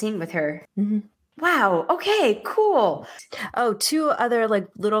watch a scene with her. Mm-hmm. Wow. Okay, cool. Oh, 2 other like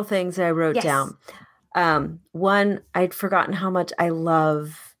little things that I wrote down. One, I'd forgotten how much I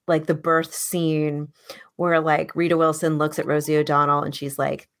love like the birth scene where like Rita Wilson looks at Rosie O'Donnell and she's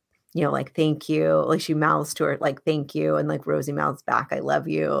like, you know, like, thank you. Like she mouths to her, like, thank you. And like Rosie mouths back, I love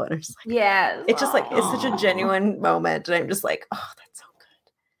you. And it's like, yeah, it's just like, it's such a genuine moment. And I'm just like, oh, that's so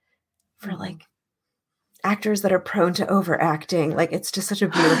good. For like actors that are prone to overacting. Like, it's just such a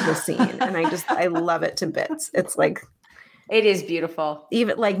beautiful scene. And I love it to bits. It's like, it is beautiful.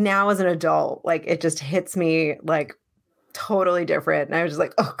 Even like now as an adult, like it just hits me like totally different. And I was just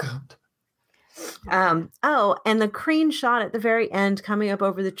like, oh God. And the crane shot at the very end coming up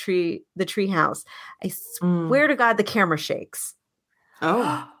over the tree house. I swear to God, the camera shakes.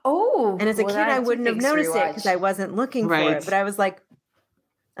 Oh. And as a kid, I wouldn't have noticed it because I wasn't looking for it. But I was like,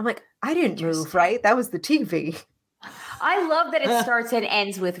 I didn't move, right? That was the TV. I love that it starts and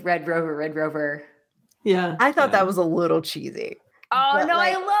ends with Red Rover, Red Rover. Yeah. I thought that was a little cheesy. Oh, but, no,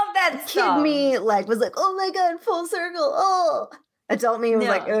 like, I love that stuff. Kid me like was like, oh my God, full circle. Oh. Adult me was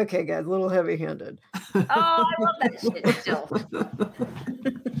like, okay, guys, a little heavy-handed. Oh, I love that shit still.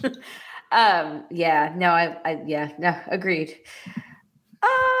 Agreed.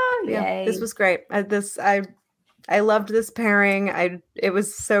 Oh, yay. This was great. I loved this pairing. It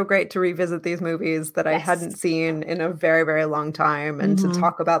was so great to revisit these movies that I hadn't seen in a very, very long time and to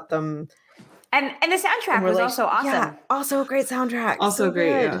talk about them. And the soundtrack was also awesome. Yeah, also a great soundtrack. Also so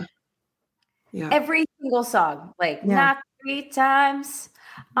great, good. Yeah. Every single song, like knock 3 times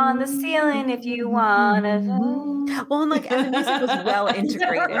on the ceiling if you wanna know. Well, and like and the music was well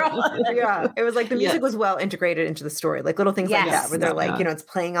integrated. Yeah, it was like the music was well integrated into the story, like little things like that, where they're like, you know, it's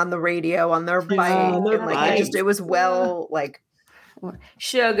playing on the radio on their bike, and like it was well like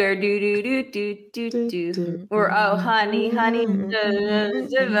sugar do do do do do do, or oh honey honey, you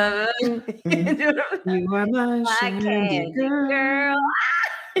are my candy girl.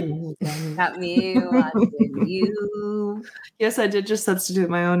 Got me watching you. Yes, I did just substitute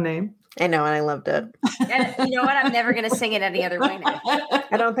my own name. I know, and I loved it. And you know what? I'm never going to sing it any other way now.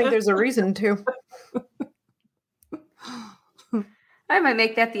 I don't think there's a reason to. I might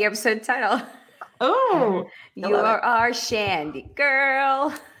make that the episode title. Oh, you are our Shandy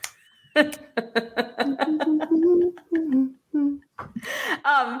girl. All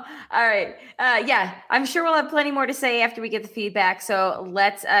right. I'm sure we'll have plenty more to say after we get the feedback. So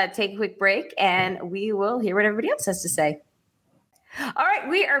let's take a quick break and we will hear what everybody else has to say. All right,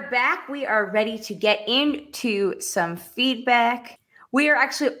 we are back. We are ready to get into some feedback. We are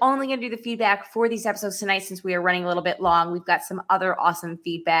actually only going to do the feedback for these episodes tonight since we are running a little bit long. We've got some other awesome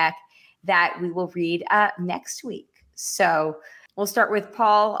feedback that we will read next week. So we'll start with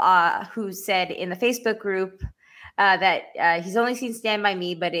Paul, who said in the Facebook group that he's only seen Stand By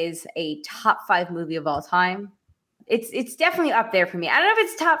Me, but is a top 5 movie of all time. It's definitely up there for me. I don't know if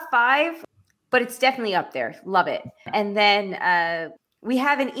it's top 5, but it's definitely up there. Love it. And then we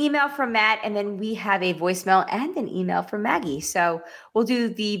have an email from Matt, and then we have a voicemail and an email from Maggie. So we'll do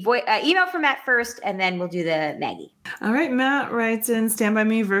the email from Matt first, and then we'll do the Maggie. All right. Matt writes in Stand By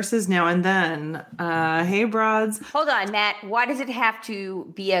Me versus Now and Then. Hey, broads. Hold on, Matt. Why does it have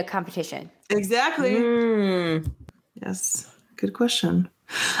to be a competition? Exactly. Yes. Good question.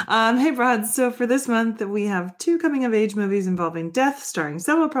 Hey, broads. So for this month, we have 2 coming-of-age movies involving death, starring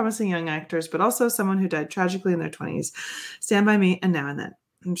several promising young actors, but also someone who died tragically in their 20s. Stand By Me and Now and Then.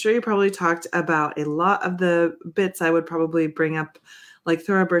 I'm sure you probably talked about a lot of the bits I would probably bring up, like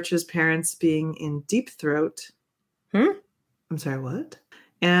Thora Birch's parents being in Deep Throat. I'm sorry, what?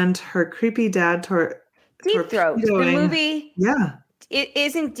 And her creepy dad Deep Throat, the movie. Yeah. It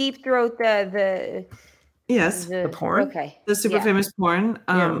isn't Deep Throat the Yes. The porn? Okay. The super famous porn.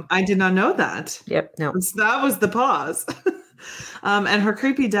 I did not know that. Yep. No. That was the pause. And her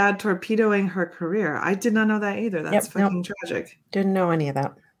creepy dad torpedoing her career. I did not know that either. That's fucking tragic. Didn't know any of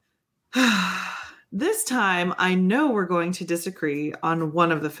that. This time, I know we're going to disagree on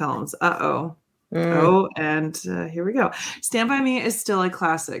one of the films. Oh, and here we go. Stand By Me is still a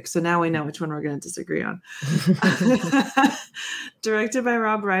classic, so now we know which one we're going to disagree on. Directed by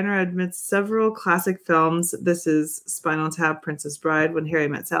Rob Reiner, amidst several classic films. This is Spinal Tap, Princess Bride, When Harry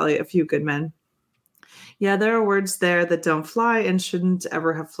Met Sally, A Few Good Men. Yeah, there are words there that don't fly and shouldn't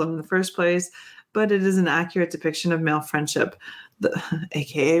ever have flown in the first place, but it is an accurate depiction of male friendship,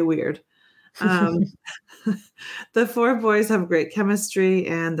 aka weird. The 4 boys have great chemistry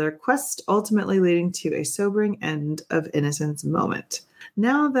and their quest ultimately leading to a sobering end of innocence moment.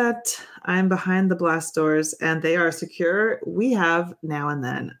 Now that I'm behind the blast doors and they are secure, we have Now and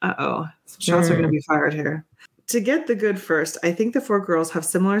Then. Shots are going to be fired here. To get the good first, I think the 4 girls have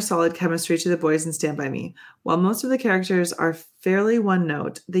similar solid chemistry to the boys in Stand By Me. While most of the characters are fairly one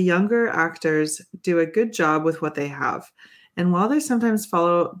note, the younger actors do a good job with what they have. And while they sometimes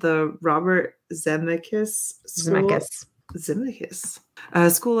follow the Robert Zemeckis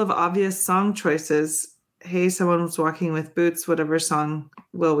school of obvious song choices, hey, someone was walking with boots, whatever song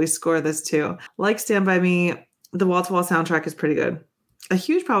will we score this to? Like Stand By Me, the wall-to-wall soundtrack is pretty good. A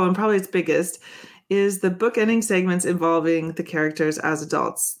huge problem, probably its biggest, is the book-ending segments involving the characters as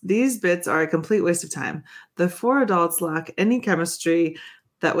adults. These bits are a complete waste of time. The four adults lack any chemistry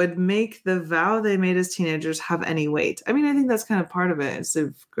that would make the vow they made as teenagers have any weight. I mean, I think that's kind of part of it, is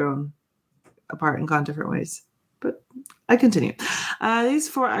they've grown apart and gone different ways. But I continue. These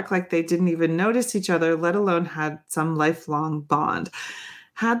four act like they didn't even notice each other, let alone had some lifelong bond.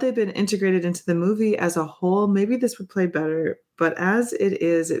 Had they been integrated into the movie as a whole, maybe this would play better. But as it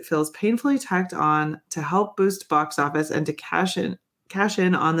is, it feels painfully tacked on to help boost box office and to cash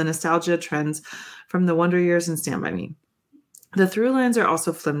in on the nostalgia trends from the Wonder Years and Stand By Me. The through lines are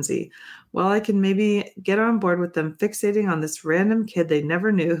also flimsy. While I can maybe get on board with them fixating on this random kid they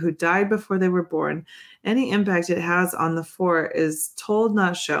never knew who died before they were born, any impact it has on the four is told,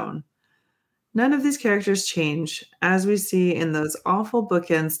 not shown. None of these characters change, as we see in those awful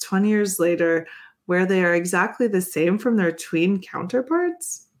bookends 20 years later, where they are exactly the same from their tween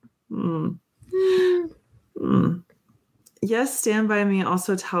counterparts. Yes, Stand By Me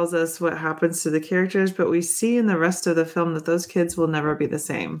also tells us what happens to the characters, but we see in the rest of the film that those kids will never be the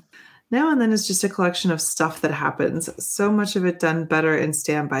same. Now and then is just a collection of stuff that happens. So much of it done better in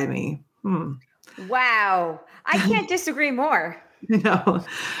Stand By Me. Wow. I can't disagree more. No,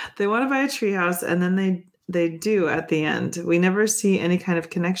 they want to buy a treehouse, and then they do at the end. We never see any kind of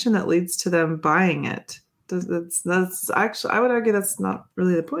connection that leads to them buying it. That's actually, I would argue that's not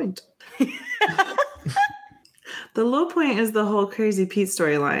really the point. The low point is the whole Crazy Pete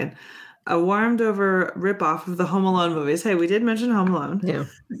storyline, a warmed over ripoff of the Home Alone movies. Hey, we did mention Home Alone. Yeah.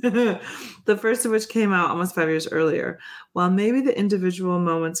 The first of which came out almost 5 years earlier. While maybe the individual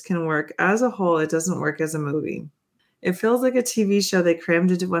moments can work, as a whole, it doesn't work as a movie. It feels like a TV show they crammed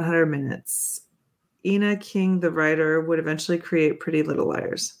into 100 minutes. Ina King, the writer, would eventually create Pretty Little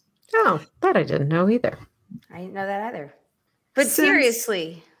Liars. Oh, that I didn't know either. I didn't know that either. But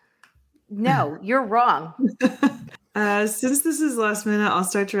seriously, no, you're wrong. Since this is last minute, I'll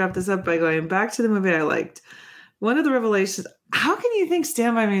start to wrap this up by going back to the movie I liked. One of the revelations. How can you think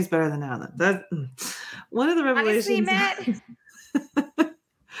Stand By Me is better than Now? One of the revelations. Honestly, Matt,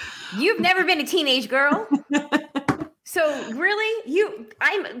 you've never been a teenage girl, so really,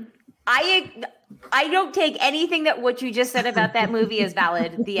 I don't take anything that what you just said about that movie as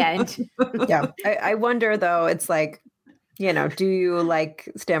valid. The end. Yeah, I wonder though. It's like, do you like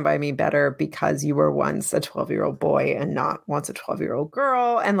Stand By Me better because you were once a 12-year-old boy and not once a 12-year-old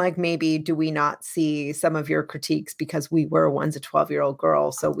girl? And like, maybe do we not see some of your critiques because we were once a 12-year-old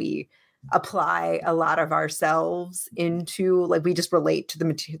girl? So we apply a lot of ourselves into, like, we just relate to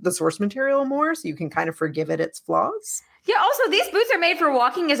the source material more, so you can kind of forgive it its flaws. Yeah, also, These Boots Are Made for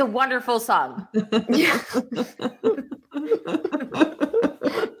Walking is a wonderful song. Yeah.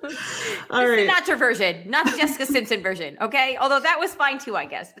 All right. Sinatra version, not the Jessica Simpson version, okay? Although that was fine too, I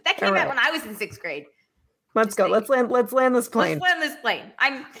guess. But that came out when I was in 6th grade. Let's go. Let's land this plane. Let's land this plane.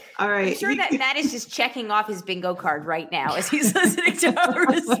 I'm sure that Matt is just checking off his bingo card right now as he's listening to our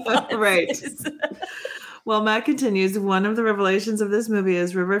responses. Right. Well, Matt continues. One of the revelations of this movie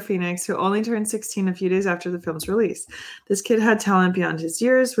is River Phoenix, who only turned 16 a few days after the film's release. This kid had talent beyond his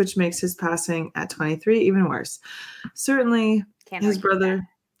years, which makes his passing at 23 even worse. Certainly, his brother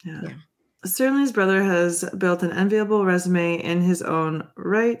has built an enviable resume in his own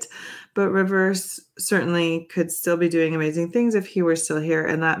right, but Rivers certainly could still be doing amazing things if he were still here,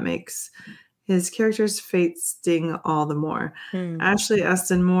 and that makes his character's fate sting all the more. Ashley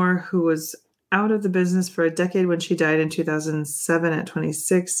Aston Moore, who was out of the business for a decade when she died in 2007 at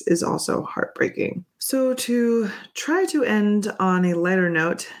 26, is also heartbreaking. So to try to end on a lighter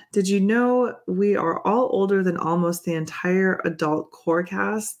note, did you know we are all older than almost the entire adult core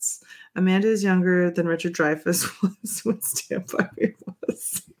casts? Amanda is younger than Richard Dreyfuss was when Stand By Me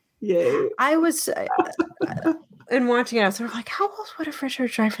was. Yay. I was, in watching it, I was sort of like, how old would have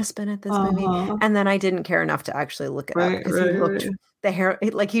Richard Dreyfuss been at this movie? And then I didn't care enough to actually look it up because he looked, the hair,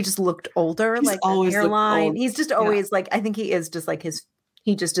 like he just looked older, He's like the hairline. He's just always like, I think he is just like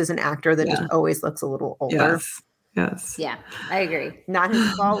he just is an actor that just always looks a little older. Yes. Yeah, I agree. Not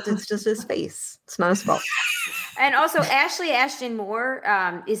his fault. It's just his face. It's not his fault. And also, Ashley Ashton Moore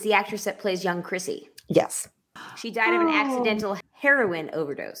is the actress that plays young Chrissy. Yes. She died of an accidental heroin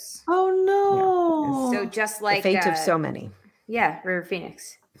overdose. Oh, no. So just like... the fate of so many. Yeah, River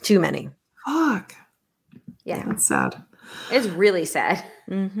Phoenix. Too many. Fuck. Yeah. That's sad. It's really sad.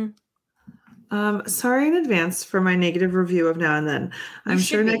 Mm-hmm. Sorry in advance for my negative review of Now and Then. I'm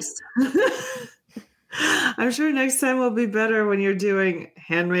sure next time will be better when you're doing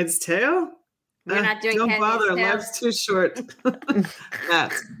Handmaid's Tale. We're not doing Don't Handmaid's bother. Tale. Life's too short.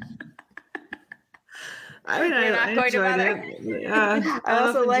 Matt. I mean, You're not I going to enjoyed bother. it. Yeah, I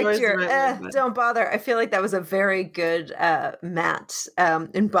also liked your but... don't bother. I feel like that was a very good Matt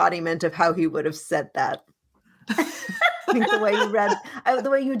embodiment of how he would have said that. I think the way you the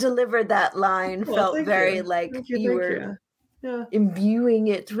way you delivered that line felt very like you were imbuing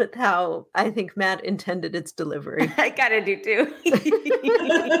it with how I think Matt intended its delivery. I gotta do too.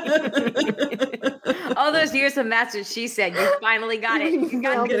 All those years of Matt's what she said, you finally got it. You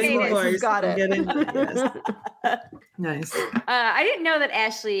got it. Nice. I didn't know that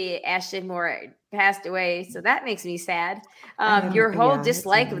Ashley Moore passed away, so that makes me sad. Your whole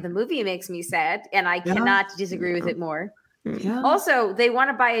dislike of the movie makes me sad, and I cannot disagree with it more. Yeah. Also, they want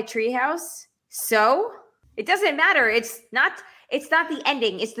to buy a treehouse, so it doesn't matter. It's not the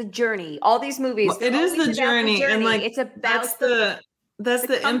ending; it's the journey. All these movies, it is the journey, and like it's about that's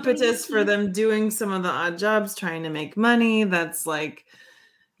the impetus for them doing some of the odd jobs, trying to make money. That's like,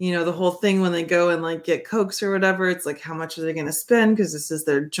 the whole thing when they go and like get Cokes or whatever. It's like, how much are they going to spend? Because this is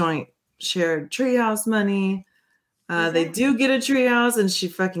their joint shared treehouse money. They do get a treehouse, and she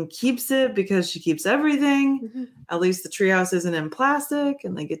fucking keeps it because she keeps everything. Mm-hmm. At least the treehouse isn't in plastic,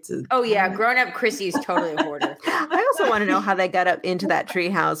 and they get to. Oh yeah, grown-up Chrissy's totally a hoarder. I also want to know how they got up into that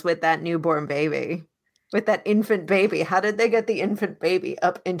treehouse with that newborn baby, with that infant baby. How did they get the infant baby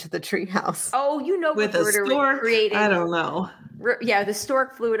up into the treehouse? Oh, with a stork. Created. I don't know. Yeah, the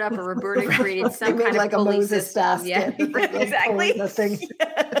stork flew it up, or Roberta created some kind like of a Moses basket. Yeah, exactly. The thing.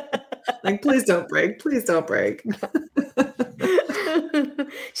 Like, please don't break. Please don't break.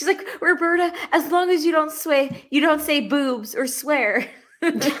 She's like, Roberta, as long as you don't say boobs or swear.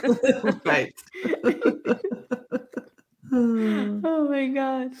 Right. Oh my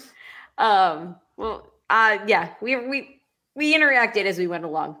God. Yeah, we interacted as we went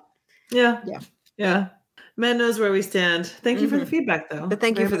along. Yeah. Matt knows where we stand. Thank you for the feedback, though. But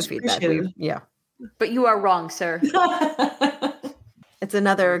thank you for the feedback. But you are wrong, sir. It's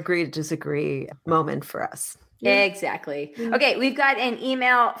another agree to disagree moment for us. Yeah. Exactly. Okay, we've got an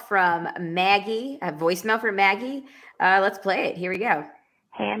email from Maggie, a voicemail from Maggie. Let's play it. Here we go.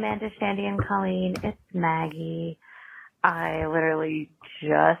 Hey, Amanda, Shandy, and Colleen. It's Maggie. I literally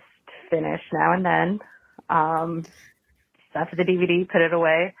just finished Now and Then. After the DVD, put it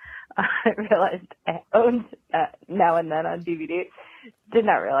away. I realized I owned Now and Then on DVD. Did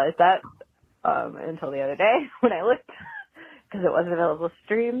not realize that until the other day when I looked, because it wasn't available to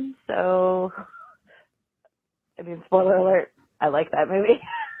stream. So, I mean, spoiler alert, I like that movie.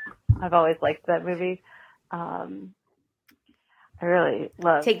 I've always liked that movie. I really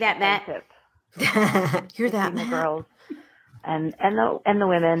love Take that, Matt. You're that the girls and the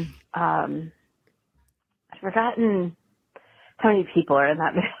women. I've forgotten how many people are in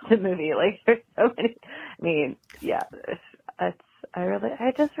that movie. Like, there's so many. I mean, yeah, I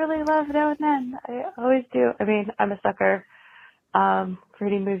just really love Now and Then. I always do. I mean, I'm a sucker for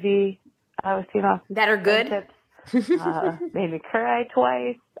any movie with female that are good. Made me cry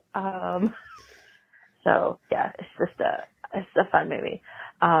twice. So yeah, it's a fun movie.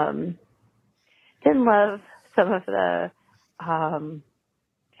 Didn't love some of the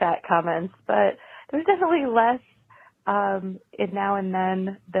chat comments, but there's definitely less in Now and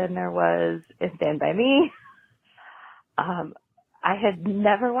Then than there was in Stand By Me. I had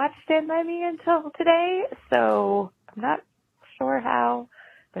never watched Stand By Me until today, so I'm not sure how,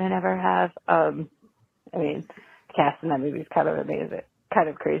 but I never have. I mean, the cast in that movie is kind of amazing, kind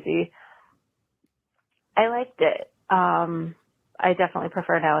of crazy. I liked it. I definitely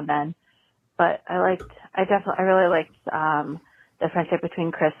prefer Now and Then, but I really liked the friendship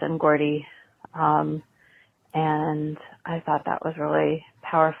between Chris and Gordy, and I thought that was really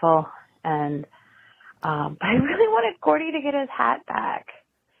powerful. And I really wanted Gordy to get his hat back.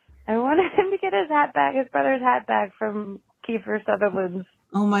 I wanted him to get his hat back, his brother's hat back from Kiefer Sutherland's.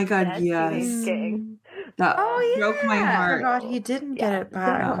 Oh my God, yes. That broke my heart. I forgot he didn't get it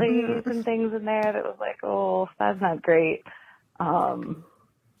back. Definitely some things in there that was like, oh, that's not great.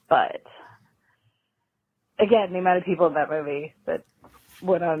 But again, the amount of people in that movie that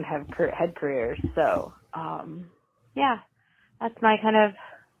went on have had careers. So, yeah, that's my kind of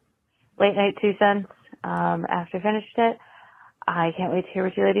late night 2 cents. After I finished it, I can't wait to hear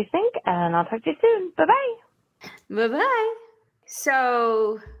what you ladies think, and I'll talk to you soon. Bye-bye. Bye-bye.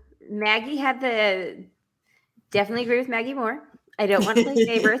 So Maggie definitely agree with Maggie Moore. I don't want to play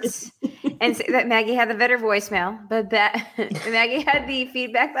favorites and say that Maggie had the better voicemail, but that Maggie had the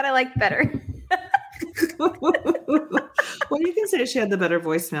feedback that I liked better. Well, you can say she had the better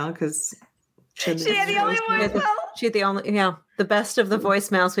voicemail because She had the only voicemail. She had the best of the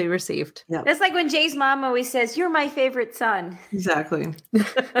voicemails we received. Yeah, That's like when Jay's mom always says, "You're my favorite son." exactly.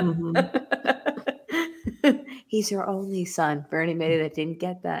 He's her only son. For anybody that didn't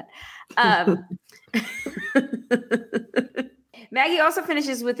get that. Maggie also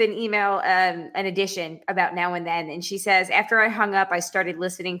finishes with an email, an addition about Now and Then. And she says, after I hung up, I started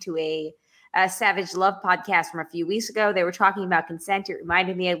listening to a Savage Love podcast from a few weeks ago. They were talking about consent. It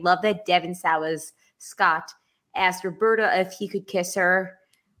reminded me, I love that Devin Sawa's Scott asked Roberta if he could kiss her.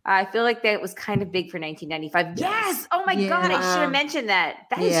 I feel like that was kind of big for 1995. Yes. Oh my God. I should have mentioned that.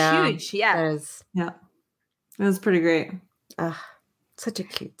 That is huge. Yeah. It was pretty great. Such a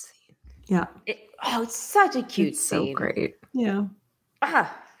cute scene. Yeah. It's such a cute scene. So great. Yeah.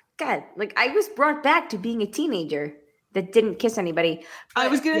 God. Like I was brought back to being a teenager that didn't kiss anybody. I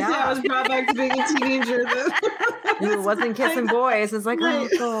was going to say I was brought back to being a teenager. Who wasn't kissing boys. It's like,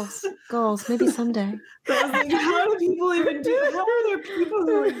 goals, maybe someday. So I was like, how do people even do this? How are there people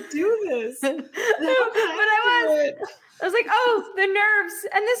who would do this? I was like, oh, the nerves.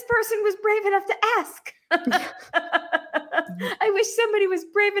 And this person was brave enough to ask. I wish somebody was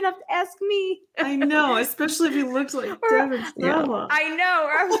brave enough to ask me. I know, especially if he looked like Devin Sawa. I know.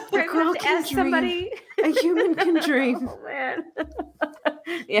 Or I was brave enough to ask somebody. A human can dream. Oh, man.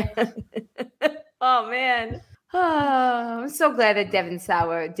 Yeah. Oh, man. Oh, I'm so glad that Devin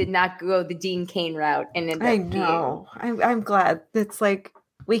Sawa did not go the Dean Cain route. And I know. I'm glad. It's like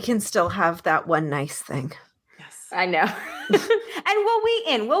we can still have that one nice thing. Yes, I know.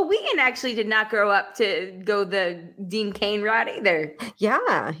 And Will Wheaton actually did not grow up to go the Dean Cain route either.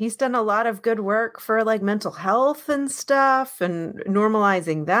 Yeah, he's done a lot of good work for like mental health and stuff and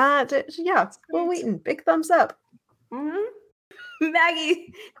normalizing that. Will Wheaton, big thumbs up. Mm-hmm.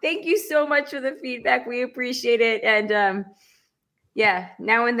 Maggie, thank you so much for the feedback. We appreciate it. And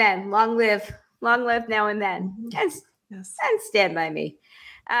Now and Then. Long live Now and Then. And stand by me.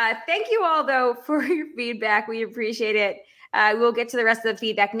 Thank you all, though, for your feedback. We appreciate it. We'll get to the rest of the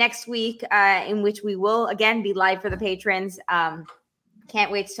feedback next week, in which we will, again, be live for the patrons.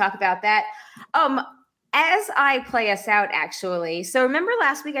 Can't wait to talk about that. As I play us out, actually. So remember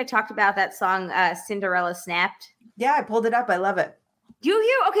last week I talked about that song, Cinderella Snapped? Yeah, I pulled it up. I love it.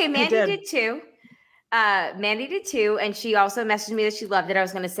 You? Okay, Mandy did too. Mandy did too. And she also messaged me that she loved it. I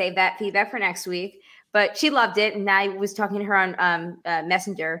was going to save that feedback for next week. But she loved it, and I was talking to her on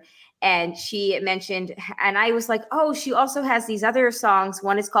Messenger, and she mentioned, and I was like, oh, she also has these other songs.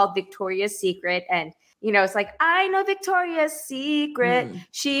 One is called Victoria's Secret, and, it's like, I know Victoria's Secret.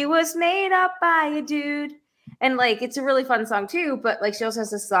 She was made up by a dude. And, like, it's a really fun song, too, but, like, she also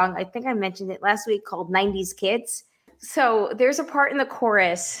has a song, I think I mentioned it last week, called 90s Kids. So there's a part in the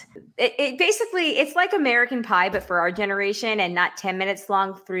chorus. It basically, it's like American Pie, but for our generation and not 10 minutes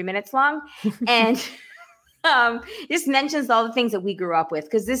long, 3 minutes long. And this mentions all the things that we grew up with,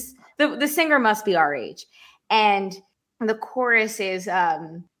 because the singer must be our age. And the chorus is,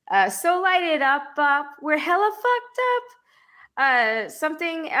 so light it up, we're hella fucked up.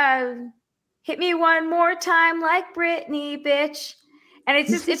 Something, hit me one more time like Britney, bitch. And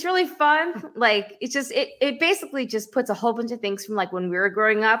it's really fun. Like, it basically just puts a whole bunch of things from like when we were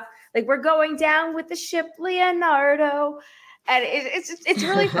growing up. Like, we're going down with the ship Leonardo. And it's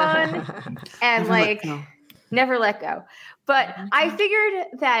really fun. And never let go. But I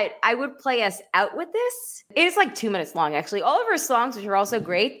figured that I would play us out with this. It is like 2 minutes long, actually. All of her songs, which are also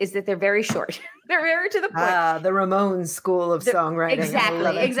great, is that they're very short. They're very to the point. The Ramones school of songwriting.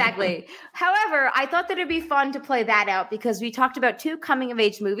 Exactly. However, I thought that it'd be fun to play that out because we talked about 2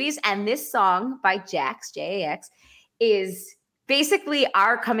 coming-of-age movies, and this song by Jax, J-A-X, is basically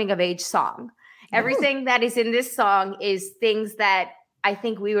our coming-of-age song. Everything that is in this song is things that I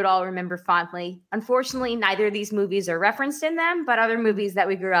think we would all remember fondly. Unfortunately, neither of these movies are referenced in them, but other movies that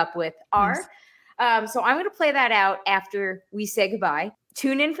we grew up with are. So I'm going to play that out after we say goodbye.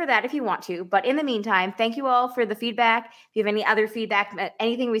 Tune in for that if you want to. But in the meantime, thank you all for the feedback. If you have any other feedback,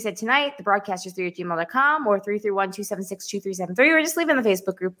 anything we said tonight, thebroadcasters3@gmail.com or 331-276-2373, or just leave it in the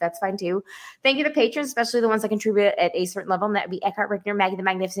Facebook group. That's fine too. Thank you to patrons, especially the ones that contribute at a certain level. And that would be Eckhart Rickner, Maggie the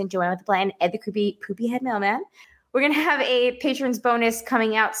Magnificent, Joanne with the Plan, Ed the Creepy Poopy Head Mailman. We're going to have a patrons bonus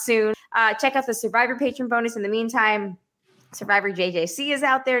coming out soon. Check out the Survivor patron bonus. In the meantime, Survivor JJC is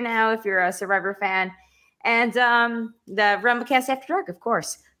out there now if you're a Survivor fan. And the Rumblecast After Dark, of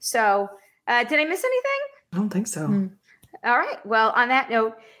course. So did I miss anything? I don't think so. All right. Well, on that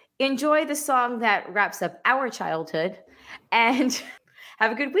note, enjoy the song that wraps up our childhood. And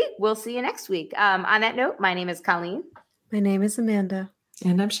have a good week. We'll see you next week. On that note, my name is Colleen. My name is Amanda.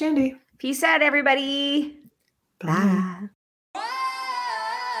 And I'm Shandy. Peace out, everybody. Bye.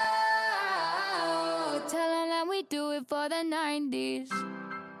 Tell them that we do it for the 90s.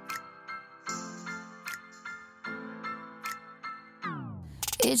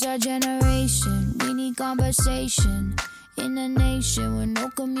 It's our generation, we need conversation. In a nation with no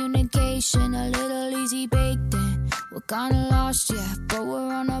communication, a little easy baked in. We're kinda lost, yeah, but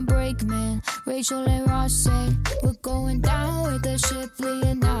we're on a break, man. Rachel and Ross said, we're going down with the ship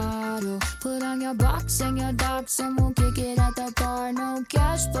Leonardo. Put on your box and your docs and we'll kick it at the bar. No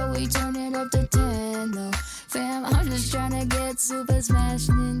cash, but we turn it up to 10, though. Fam, I'm just trying to get Super Smash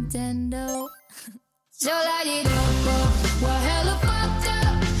Nintendo. So light it up, we're hella fucked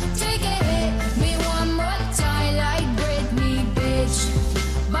up. Take a hit, me one more time like Britney, bitch.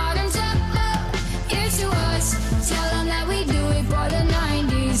 Bottoms up, here's to us. Tell them that we do it for the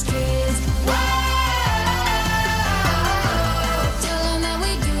 90s kids. Whoa! Tell them that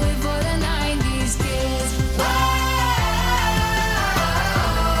we do it for the 90s kids. Whoa!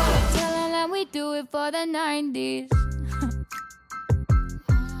 Tell them that we do it for the 90s.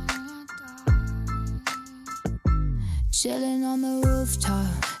 Chilling on the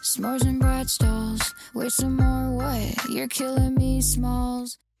rooftop, s'mores and brat stalls. Where's some more what? You're killing me,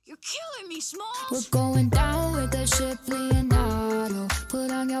 Smalls. You're killing me, Smalls. We're going down with the ship Leonardo.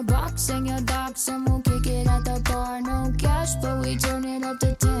 Put on your box and your docs and we'll kick it at the bar. No cash, but we turn it up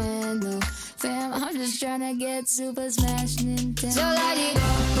to 10, though. Fam, I'm just trying to get Super Smash Nintendo. So light it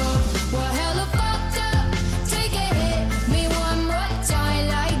up, we're hella fucked up. Take a hit, me one more time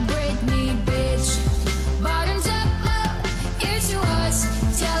like Britney, bitch. Bottoms up. To us,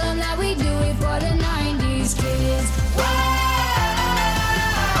 tell them that we do it for the 90s kids. Whoa!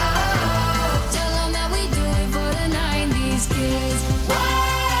 Tell them that we do it for the 90s kids. Whoa!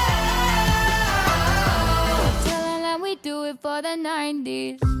 Tell them that we do it for the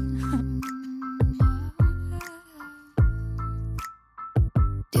 90s.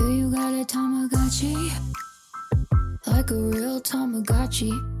 Do you got a Tamagotchi? Like a real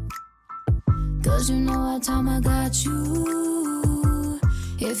Tamagotchi? 'Cause you know what time I got you.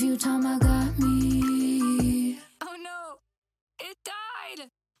 If you time I got me. Oh no, it died.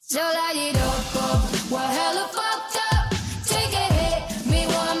 So light it up, we're hella fucked up. Take a hit, me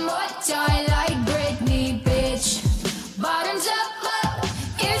one more time like Britney, bitch. Bottoms up,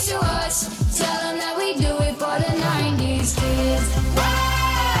 here's to us. Tell them that we do it for the 90s kids. Whoa!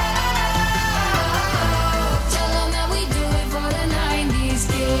 Tell them that we do it for the 90s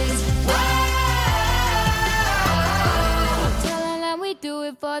kids. Whoa! Do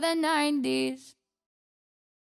it for the 90s.